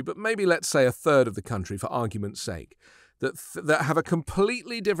country, but maybe let's say a third of the country for argument's sake, that have a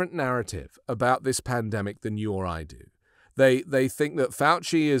completely different narrative about this pandemic than you or I do. They think that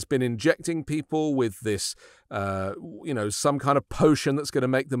Fauci has been injecting people with this, some kind of potion that's going to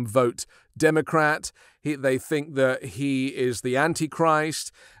make them vote Democrat. They think that he is the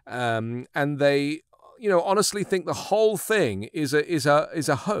Antichrist, and they, honestly think the whole thing is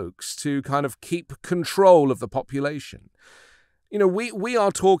a hoax to kind of keep control of the population. We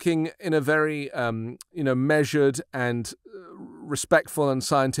are talking in a very measured and respectful and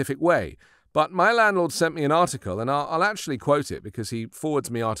scientific way. But my landlord sent me an article, and I'll actually quote it because he forwards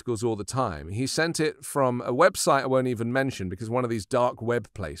me articles all the time. He sent it from a website I won't even mention because one of these dark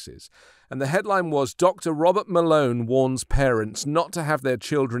web places. And the headline was, Dr. Robert Malone warns parents not to have their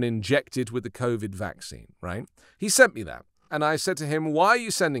children injected with the COVID vaccine, right? He sent me that. And I said to him, why are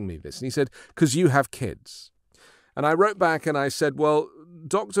you sending me this? And he said, because you have kids. And I wrote back and I said, well,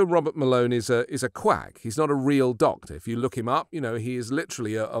 Dr. Robert Malone is a quack. He's not a real doctor. If you look him up, he is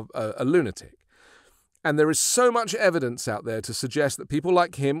literally a lunatic. And there is so much evidence out there to suggest that people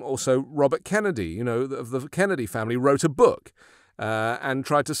like him, also Robert Kennedy, of the Kennedy family, wrote a book and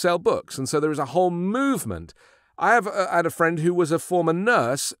tried to sell books. And so there is a whole movement. I had a friend who was a former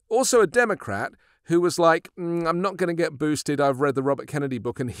nurse, also a Democrat, who was like, I'm not going to get boosted. I've read the Robert Kennedy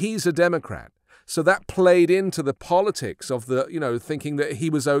book, and he's a Democrat. So that played into the politics of the, thinking that he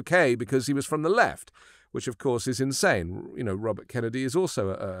was okay because he was from the left, which of course is insane. Robert Kennedy is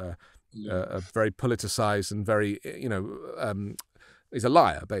also very politicized and very, he's a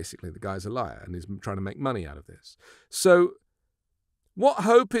liar, basically. The guy's a liar, and he's trying to make money out of this. So what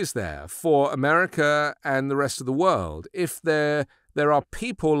hope is there for America and the rest of the world if there are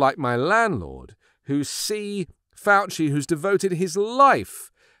people like my landlord who see Fauci, who's devoted his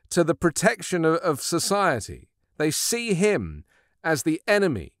life to the protection of society? They see him as the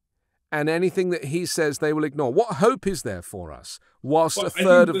enemy, and anything that he says they will ignore. What hope is there for us whilst a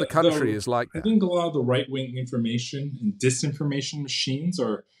third of the country is like that? I think a lot of the right-wing information and disinformation machines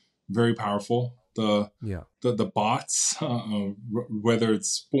are very powerful. The bots, whether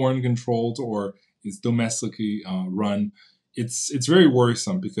it's foreign controlled or it's domestically run, it's very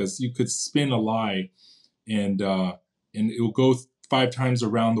worrisome because you could spin a lie and it will go 5 times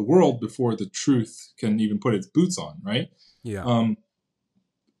around the world before the truth can even put its boots on, right? Yeah.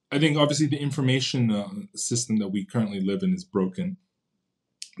 I think obviously the information system that we currently live in is broken.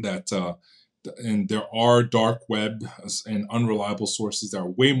 And there are dark web and unreliable sources that are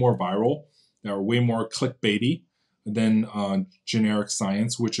way more viral, that are way more clickbaity than generic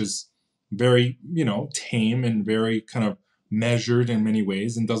science, which is very, tame and very kind of measured in many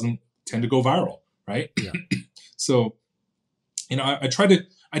ways and doesn't tend to go viral, right? Yeah. So, I try to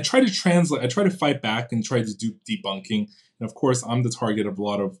translate, I try to fight back and try to do debunking. And of course, I'm the target of a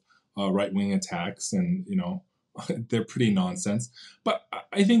lot of right-wing attacks, and, they're pretty nonsense. But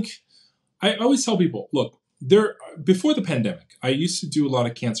I think I always tell people, look, before the pandemic, I used to do a lot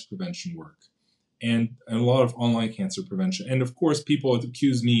of cancer prevention work and a lot of online cancer prevention. And of course, people have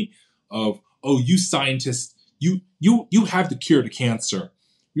accused me of, oh, you scientists, you have the cure to cancer.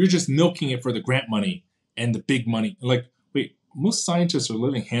 You're just milking it for the grant money and the big money. Like, wait, most scientists are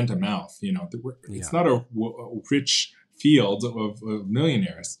living hand to mouth. It's not a rich field of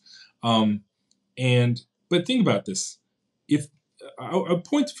millionaires. But think about this. If I'll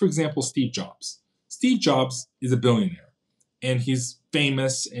point, for example, Steve Jobs. Steve Jobs is a billionaire, and he's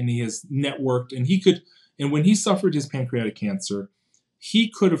famous, and he has networked, and when he suffered his pancreatic cancer, he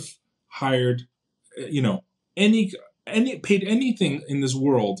could have hired, paid anything in this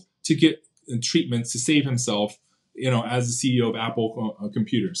world to get treatments to save himself, as the CEO of Apple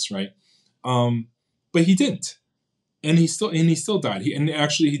Computers, right? But he didn't. And he still died.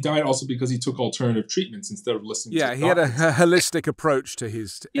 He died also because he took alternative treatments instead of listening to doctors. He had a holistic approach to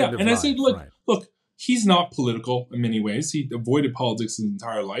his end of life. I said, look, he's not political in many ways. He avoided politics his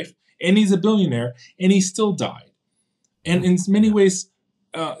entire life, and he's a billionaire, and he still died. And in many ways,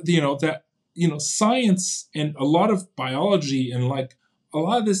 science and a lot of biology and like a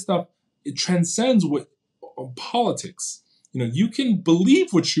lot of this stuff, it transcends what politics. You can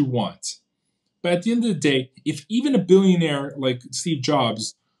believe what you want. But at the end of the day, if even a billionaire like Steve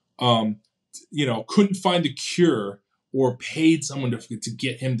Jobs, couldn't find a cure or paid someone to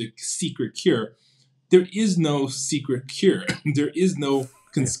get him the secret cure, there is no secret cure. There is no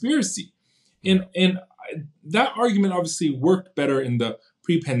conspiracy. And that argument obviously worked better in the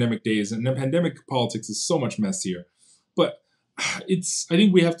pre-pandemic days, and the pandemic politics is so much messier. But I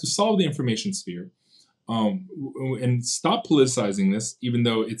think we have to solve the information sphere and stop politicizing this, even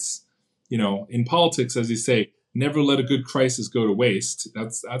though it's, in politics, as you say, never let a good crisis go to waste.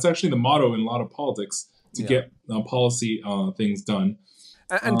 That's actually the motto in a lot of politics to get policy things done.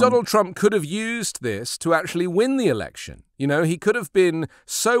 And Donald Trump could have used this to actually win the election. He could have been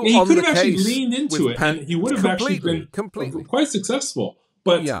so on the case. He could have actually leaned into it, and he would have actually been quite successful.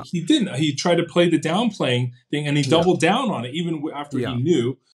 But he didn't. He tried to play the downplaying thing, and he doubled down on it, even after he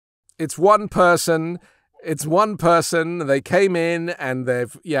knew. It's one person. They came in and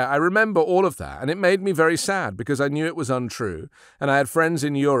I remember all of that. And it made me very sad because I knew it was untrue. And I had friends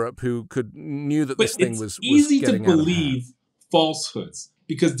in Europe who knew that this thing was easy getting to believe falsehoods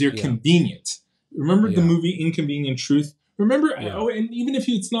because they're convenient. Remember the movie Inconvenient Truth? Remember, and even if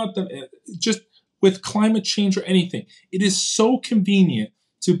it's not just with climate change or anything, it is so convenient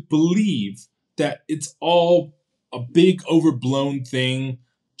to believe that it's all a big overblown thing.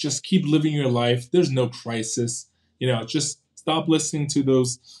 Just keep living your life. There's no crisis. Just stop listening to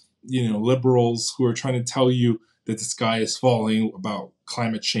those, liberals who are trying to tell you that the sky is falling about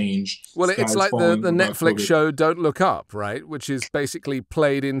climate change. Well, it's like the Netflix show Don't Look Up, right? Which is basically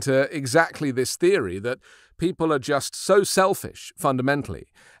played into exactly this theory that people are just so selfish fundamentally.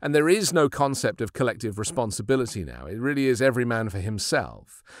 And there is no concept of collective responsibility now. It really is every man for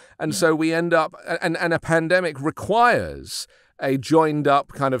himself. And so we end up, and a pandemic requires a joined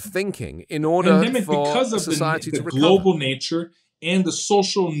up kind of thinking in order for because of society the to recover. Global nature and the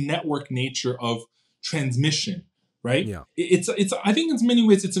social network nature of transmission, right? Yeah. I think in many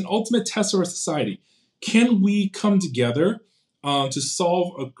ways it's an ultimate test of our society. Can we come together to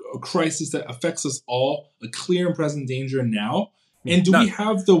solve a crisis that affects us all, a clear and present danger now? And do we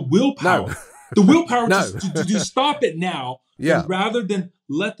have the willpower? No. The willpower No. to stop it now, rather than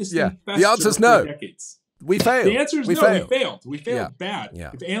let this thing fester the answer's for no. decades? We failed. The answer is no. Failed. We failed. We failed bad.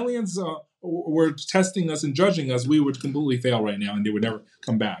 Yeah. If aliens were testing us and judging us, we would completely fail right now, and they would never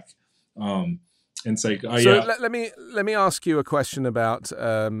come back. And say, let me ask you a question about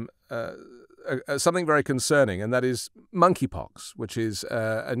something very concerning, and that is monkeypox, which is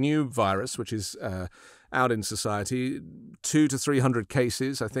a new virus which is out in society. 200 to 300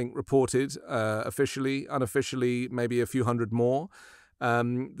 cases, I think, reported officially, unofficially, maybe a few hundred more.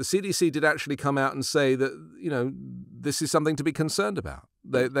 The CDC did actually come out and say that, this is something to be concerned about.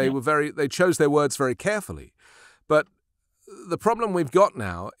 They chose their words very carefully, but the problem we've got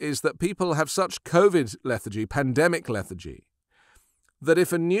now is that people have such COVID lethargy, pandemic lethargy, that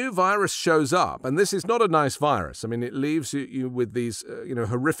if a new virus shows up, and this is not a nice virus, I mean, it leaves you with these,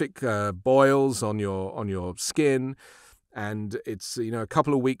 horrific boils on your skin, and it's, a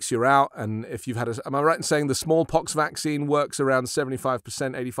couple of weeks you're out, and if you've had am I right in saying the smallpox vaccine works around 75%,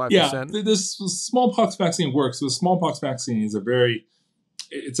 85%? Yeah, the smallpox vaccine works. The smallpox vaccine is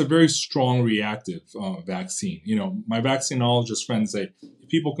it's a very strong reactive vaccine. My vaccinologist friends say, if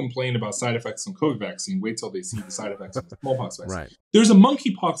people complain about side effects on COVID vaccine, wait till they see the side effects of the smallpox vaccine. Right. There's a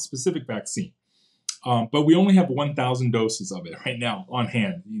monkeypox specific vaccine, but we only have 1,000 doses of it right now on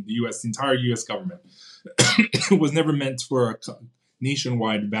hand. The entire U.S. government was never meant for a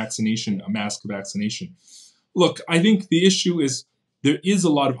nationwide vaccination, a mass vaccination. Look, I think the issue is there is a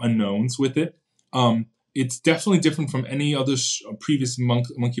lot of unknowns with it. It's definitely different from any other previous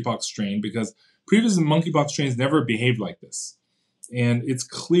monkeypox strain, because previous monkeypox strains never behaved like this. And it's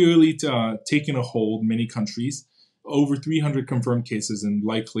clearly taken a hold in many countries. Over 300 confirmed cases, and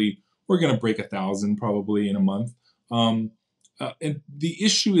likely we're going to break 1,000 probably in a month. And the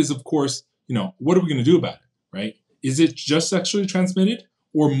issue is, of course, what are we going to do about it, right? Is it just sexually transmitted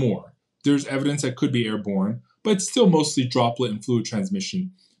or more? There's evidence that could be airborne, but it's still mostly droplet and fluid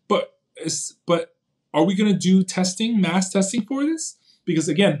transmission. But are we going to do testing, mass testing for this? Because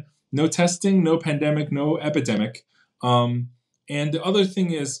again, no testing, no pandemic, no epidemic. And the other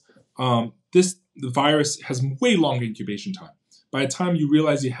thing is, the virus has way longer incubation time. By the time you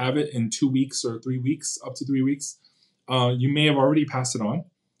realize you have it in 2 weeks or 3 weeks, up to 3 weeks, you may have already passed it on,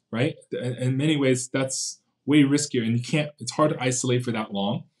 right? In many ways, that's way riskier, and it's hard to isolate for that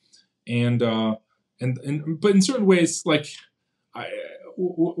long. But in certain ways, like,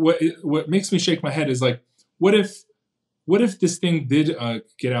 what makes me shake my head is, like, what if this thing did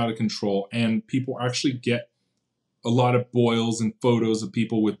get out of control and people actually get a lot of boils and photos of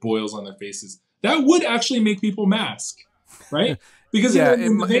people with boils on their faces? That would actually make people mask, right? Because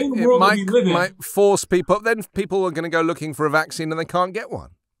in the vain world that we live in, might force people. Then people are going to go looking for a vaccine and they can't get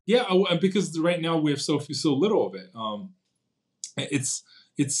one. Yeah, because right now we have so little of it.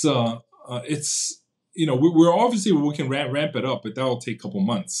 We're obviously, we can ramp it up, but that'll take a couple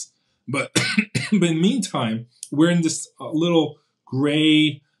months. But in the meantime, we're in this little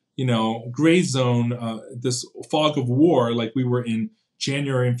gray zone, this fog of war, like we were in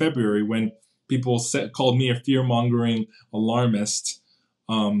January and February, when people called me a fear-mongering alarmist,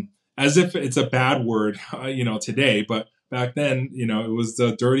 as if it's a bad word, today. But back then, it was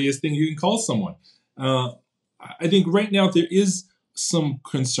the dirtiest thing you can call someone. I think right now there is some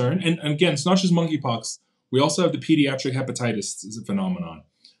concern. And again, it's not just monkeypox. We also have the pediatric hepatitis phenomenon,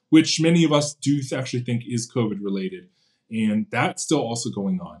 which many of us do actually think is COVID related. And that's still also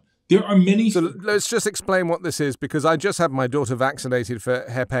going on. There are many. So let's just explain what this is, because I just had my daughter vaccinated for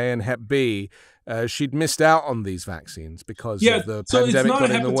Hep A and Hep B. She'd missed out on these vaccines because of the pandemic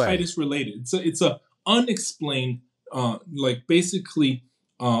got in the way. So it's not hepatitis related. It's a unexplained, basically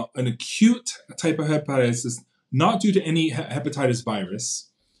an acute type of hepatitis, not due to any hepatitis virus.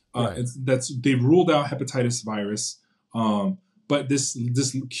 Right. They've ruled out hepatitis virus, but this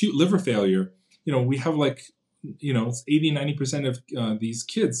acute liver failure. We have it's 80-90% of these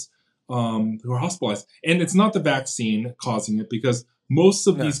kids who are hospitalized, and it's not the vaccine causing it, because most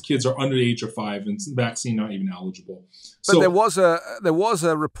of these kids are under the age of 5 and vaccine not even eligible. But there was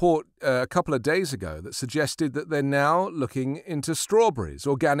a report a couple of days ago that suggested that they're now looking into strawberries,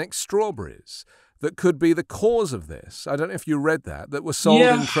 organic strawberries, that could be the cause of this. I don't know if you read that were sold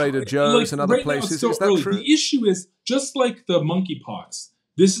in Trader Joe's and other places. Is that true? The issue is, just like the monkeypox,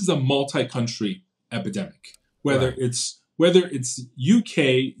 this is a multi-country epidemic. Whether it's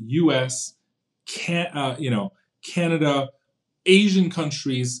UK, US, Canada, Asian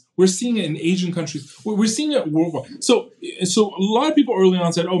countries. We're seeing it in Asian countries. We're seeing it worldwide. So a lot of people early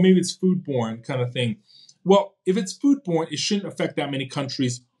on said, "Oh, maybe it's foodborne kind of thing." Well, if it's foodborne, it shouldn't affect that many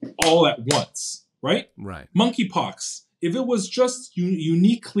countries all at once, right? Right. Monkeypox, if it was just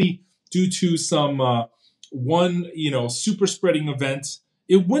uniquely due to some one, super spreading event,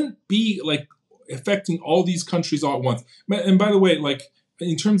 it wouldn't be like affecting all these countries all at once. And by the way, like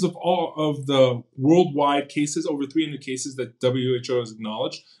in terms of all of the worldwide cases, over 300 cases that WHO has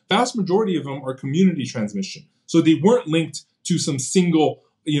acknowledged, vast majority of them are community transmission. So they weren't linked to some single,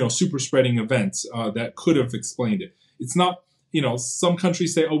 super spreading event that could have explained it. It's not, some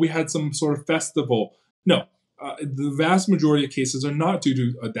countries say, oh, we had some sort of festival. No, the vast majority of cases are not due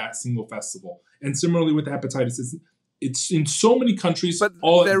to that single festival. And similarly with hepatitis, it's in so many countries but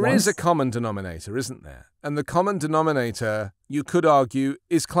all at once. There is a common denominator, isn't there? And the common denominator, you could argue,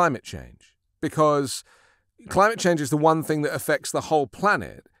 is climate change. Because climate change is the one thing that affects the whole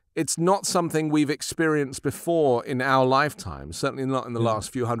planet. It's not something we've experienced before in our lifetime, certainly not in the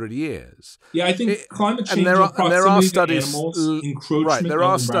last few hundred years. Yeah, I think climate change, and there are studies, animals, encroachment right, there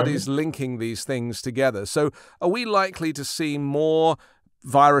are of studies linking these things together. So are we likely to see more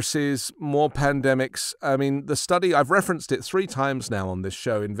viruses, more pandemics? I mean, the study, I've referenced it 3 times now on this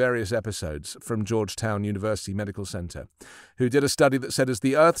show in various episodes, from Georgetown University Medical Center, who did a study that said as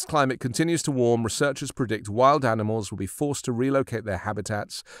the Earth's climate continues to warm, researchers predict wild animals will be forced to relocate their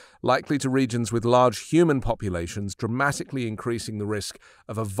habitats, likely to regions with large human populations, dramatically increasing the risk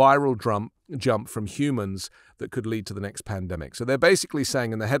of a viral jump from humans that could lead to the next pandemic. So they're basically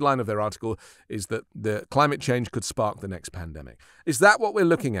saying, and the headline of their article is that the climate change could spark the next pandemic. Is that what we're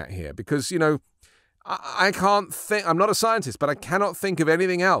looking at here? Because, I can't think, I'm not a scientist, but I cannot think of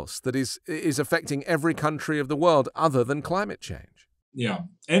anything else that is affecting every country of the world other than climate change. Yeah.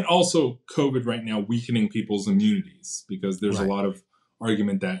 And also COVID right now weakening people's immunities, because there's a lot of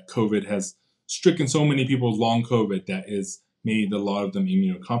argument that COVID has stricken so many people with long COVID that has made a lot of them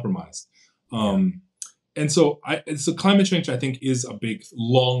immunocompromised. And so climate change, I think, is a big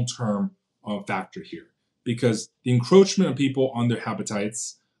long-term factor here, because the encroachment of people on their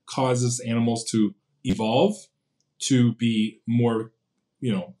habitats causes animals to evolve to be more,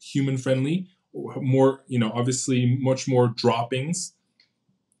 human-friendly, more, obviously much more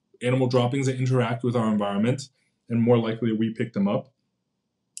animal droppings that interact with our environment, and more likely we pick them up.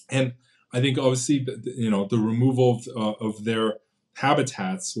 And I think obviously, the removal of their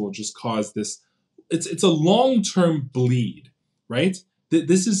habitats will just cause this. It's a long-term bleed, right?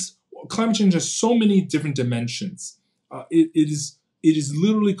 Climate change has so many different dimensions. It is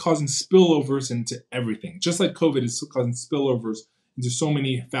literally causing spillovers into everything, just like COVID is causing spillovers into so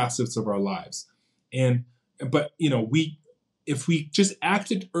many facets of our lives. But if we just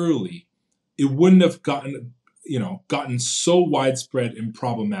acted early, it wouldn't have gotten so widespread and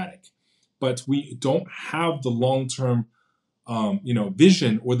problematic. But we don't have the long-term,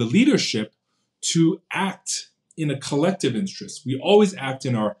 vision or the leadership to act in a collective interest. We always act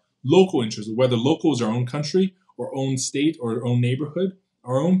in our local interest, whether local is our own country or own state or our own neighborhood,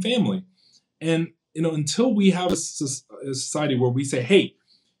 our own family. And, until we have a society where we say, hey,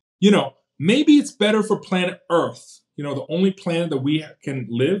 maybe it's better for planet Earth, the only planet that we can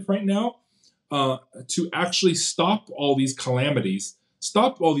live right now, to actually stop all these calamities,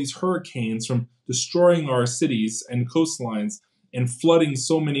 stop all these hurricanes from destroying our cities and coastlines and flooding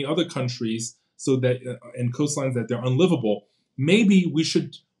so many other countries so that and coastlines that they're unlivable. Maybe we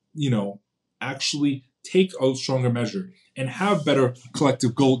should, actually take a stronger measure and have better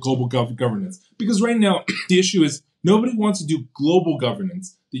collective global governance. Because right now, the issue is nobody wants to do global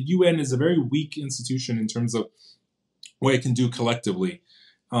governance. The UN is a very weak institution in terms of what it can do collectively.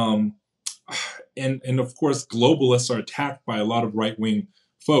 And of course, globalists are attacked by a lot of right-wing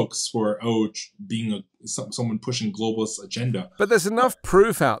folks for being someone pushing globalist agenda. But there's enough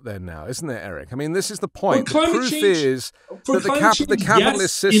proof out there now, isn't there, Eric? I mean, this is the point. The proof is that the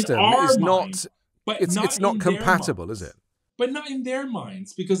capitalist system is not. It's not compatible, is it? But not in their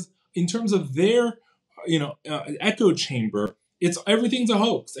minds, because in terms of their, echo chamber, everything's a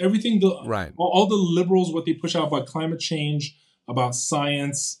hoax. All the liberals, what they push out about climate change, about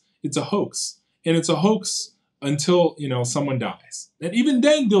science, it's a hoax, and it's a hoax until someone dies, and even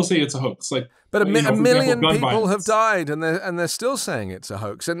then they'll say it's a hoax. But a million people have died, and they're still saying it's a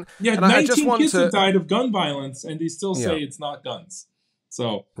hoax. And 19 kids have died of gun violence, and they still say it's not guns.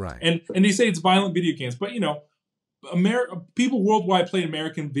 So and they say it's violent video games, but people worldwide play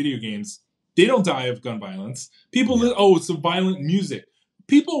American video games. They don't die of gun violence. People, it's a violent music.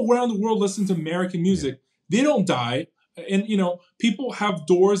 People around the world listen to American music. They don't die, and people have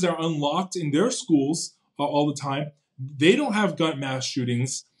doors that are unlocked in their schools all the time. They don't have mass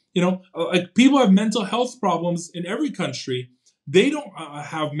shootings. People have mental health problems in every country. They don't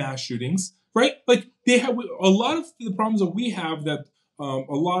have mass shootings, right? Like they have a lot of the problems that we have, that a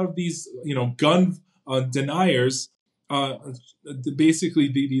lot of these, gun deniers, basically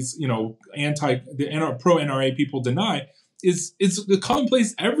these, pro NRA people deny, is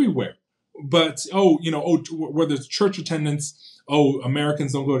commonplace everywhere. But whether it's church attendance,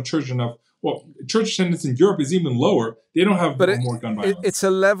 Americans don't go to church enough. Well, church attendance in Europe is even lower. They don't have more gun violence. It's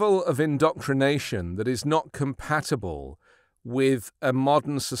a level of indoctrination that is not compatible with a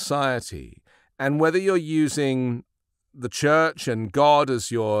modern society. And whether you're using the church and God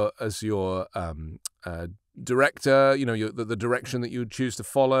as your director, the direction that you choose to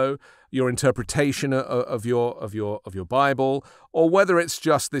follow, your interpretation of your Bible, or whether it's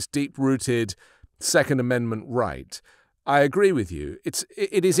just this deep-rooted Second Amendment right, I agree with you.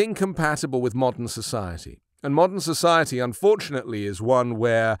 It is incompatible with modern society. And modern society, unfortunately, is one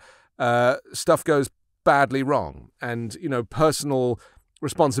where stuff goes badly wrong. And, personal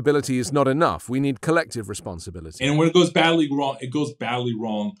responsibility is not enough. We need collective responsibility. And when it goes badly wrong, it goes badly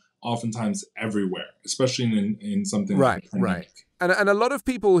wrong oftentimes everywhere, especially in something like a pandemic. And a lot of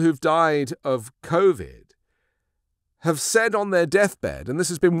people who've died of COVID have said on their deathbed, and this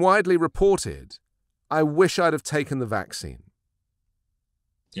has been widely reported, I wish I'd have taken the vaccine.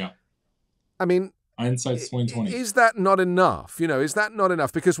 Yeah. I mean, hindsight's 2020. Is that not enough? Is that not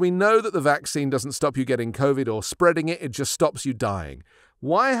enough? Because we know that the vaccine doesn't stop you getting COVID or spreading it. It just stops you dying.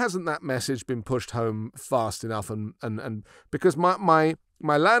 Why hasn't that message been pushed home fast enough? And because my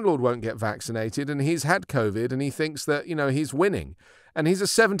landlord won't get vaccinated, and he's had COVID, and he thinks that, he's winning. And he's a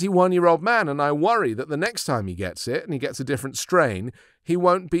 71-year-old man, and I worry that the next time he gets it, and he gets a different strain, he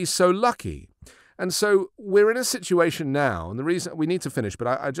won't be so lucky. And so we're in a situation now, and the reason we need to finish, but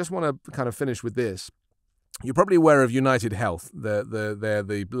I just want to kind of finish with this. You're probably aware of United Health. They're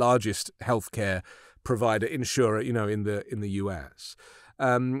the largest healthcare provider, insurer, in the US.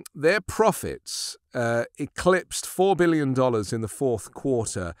 Their profits eclipsed $4 billion in the fourth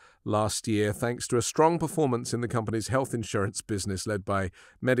quarter last year, thanks to a strong performance in the company's health insurance business led by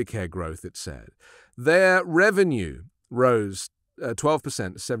Medicare growth, it said. Their revenue rose 12%,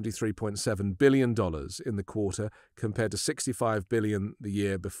 $73.7 billion in the quarter, compared to $65 billion the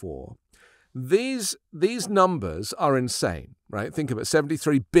year before. These numbers are insane, right? Think of it,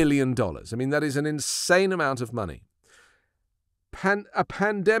 $73 billion. I mean, that is an insane amount of money. A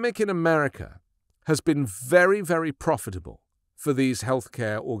pandemic in America has been very, very profitable for these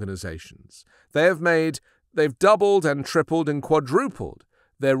healthcare organizations. They've doubled and tripled and quadrupled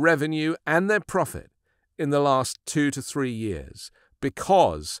their revenue and their profit in the last 2 to 3 years,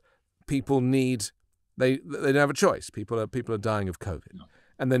 because people they don't have a choice. People are dying of COVID,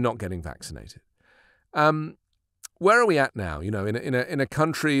 and they're not getting vaccinated. Where are we at now? In a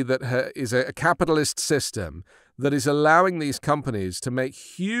country that is a capitalist system that is allowing these companies to make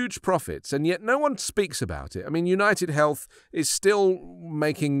huge profits, and yet no one speaks about it. I mean, United Health is still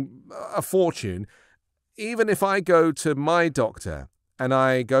making a fortune. Even if I go to my doctor and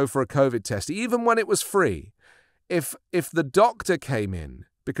I go for a COVID test, even when it was free, if the doctor came in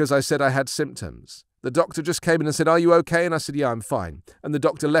because I said I had symptoms, the doctor just came in and said, "Are you okay?" And I said, "Yeah, I'm fine." And the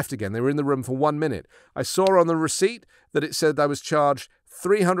doctor left again. They were in the room for 1 minute. I saw on the receipt that it said I was charged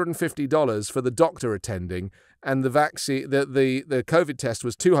 $350 for the doctor attending, and the vaccine, the COVID test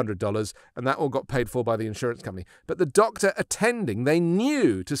was $200, and that all got paid for by the insurance company. But the doctor attending, they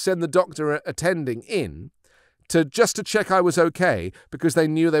knew to send the doctor attending in just to check I was okay, because they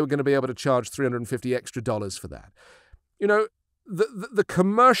knew they were going to be able to charge $350 extra for that. The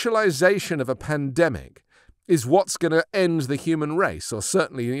commercialization of a pandemic is what's going to end the human race, or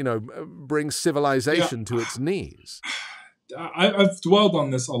certainly, bring civilization to its knees. I've dwelled on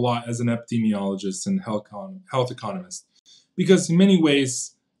this a lot as an epidemiologist and health economist, because in many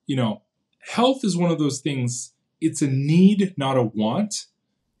ways, health is one of those things. It's a need, not a want.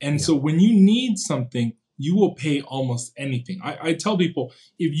 And so when you need something, you will pay almost anything. I tell people,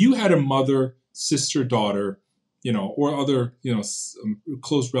 if you had a mother, sister, daughter, or other,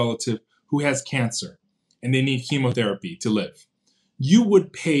 close relative who has cancer and they need chemotherapy to live, you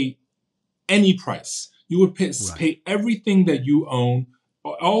would pay any price. You would pay everything that you own,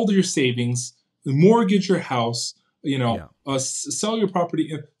 all your savings, mortgage your house, sell your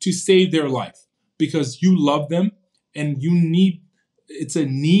property to save their life, because you love them and it's a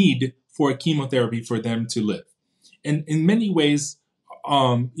need for a chemotherapy for them to live. And in many ways,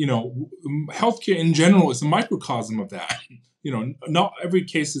 healthcare in general is a microcosm of that. Not every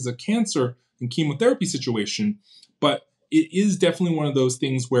case is a cancer and chemotherapy situation, but it is definitely one of those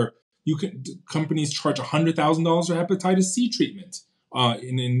things where companies charge $100,000 for hepatitis C treatment,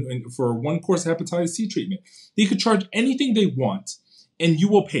 for one course of hepatitis C treatment. They could charge anything they want, and you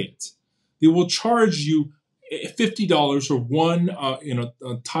will pay it. they will charge you $50 for one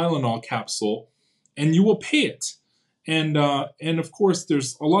Tylenol capsule, and you will pay it. And of course,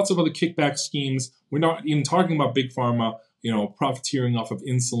 there's lots of other kickback schemes. We're not even talking about big pharma, profiteering off of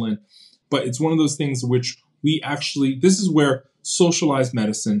insulin. But it's one of those things which this is where socialized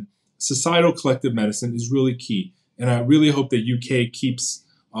medicine, societal collective medicine is really key. And I really hope that UK keeps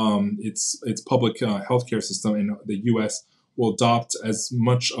its public healthcare system, and the US will adopt as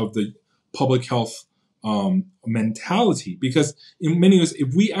much of the public health mentality. Because in many ways,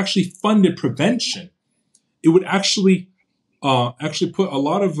 if we actually funded prevention, it would actually put a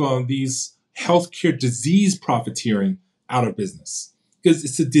lot of these healthcare disease profiteering out of business. Because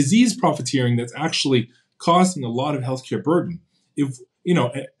it's the disease profiteering that's actually causing a lot of healthcare burden. If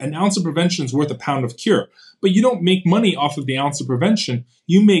an ounce of prevention is worth a pound of cure, but you don't make money off of the ounce of prevention.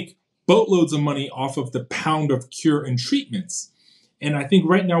 You make boatloads of money off of the pound of cure and treatments. And I think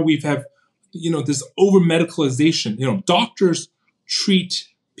right now we have, this over medicalization. Doctors treat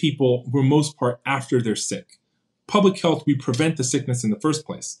people for the most part after they're sick. Public health, we prevent the sickness in the first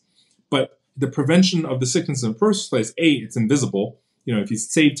place. But the prevention of the sickness in the first place, it's invisible. If you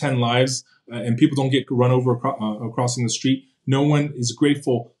save 10 lives and people don't get run over crossing the street, no one is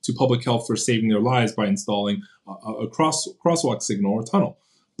grateful to public health for saving their lives by installing a crosswalk signal or tunnel.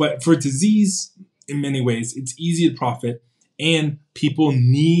 But for disease, in many ways, it's easy to profit, and people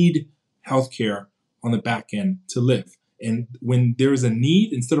need healthcare on the back end to live. And when there's a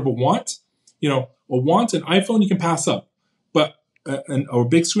need instead of a want, an iPhone you can pass up, but or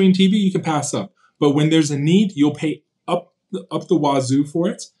big screen TV you can pass up. But when there's a need, you'll pay up the wazoo for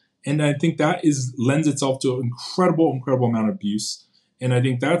it. And I think that lends itself to an incredible amount of abuse. And I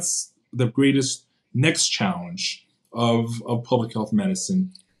think that's the greatest next challenge of public health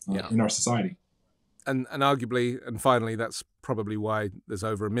medicine in our society. And arguably, and finally, that's probably why there's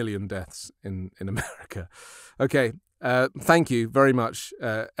over 1 million deaths in America. Okay, thank you very much,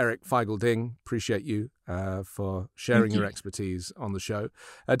 Eric Feigl-Ding. Appreciate you for sharing your expertise on the show.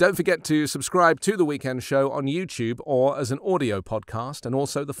 Don't forget to subscribe to The Weekend Show on YouTube or as an audio podcast, and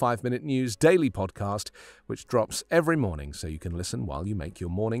also the 5-Minute News Daily Podcast, which drops every morning so you can listen while you make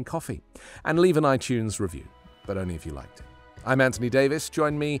your morning coffee. And leave an iTunes review, but only if you liked it. I'm Anthony Davis.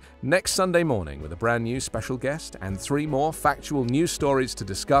 Join me next Sunday morning with a brand new special guest and 3 more factual news stories to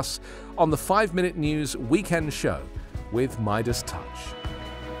discuss on the 5-Minute News Weekend Show with Midas Touch.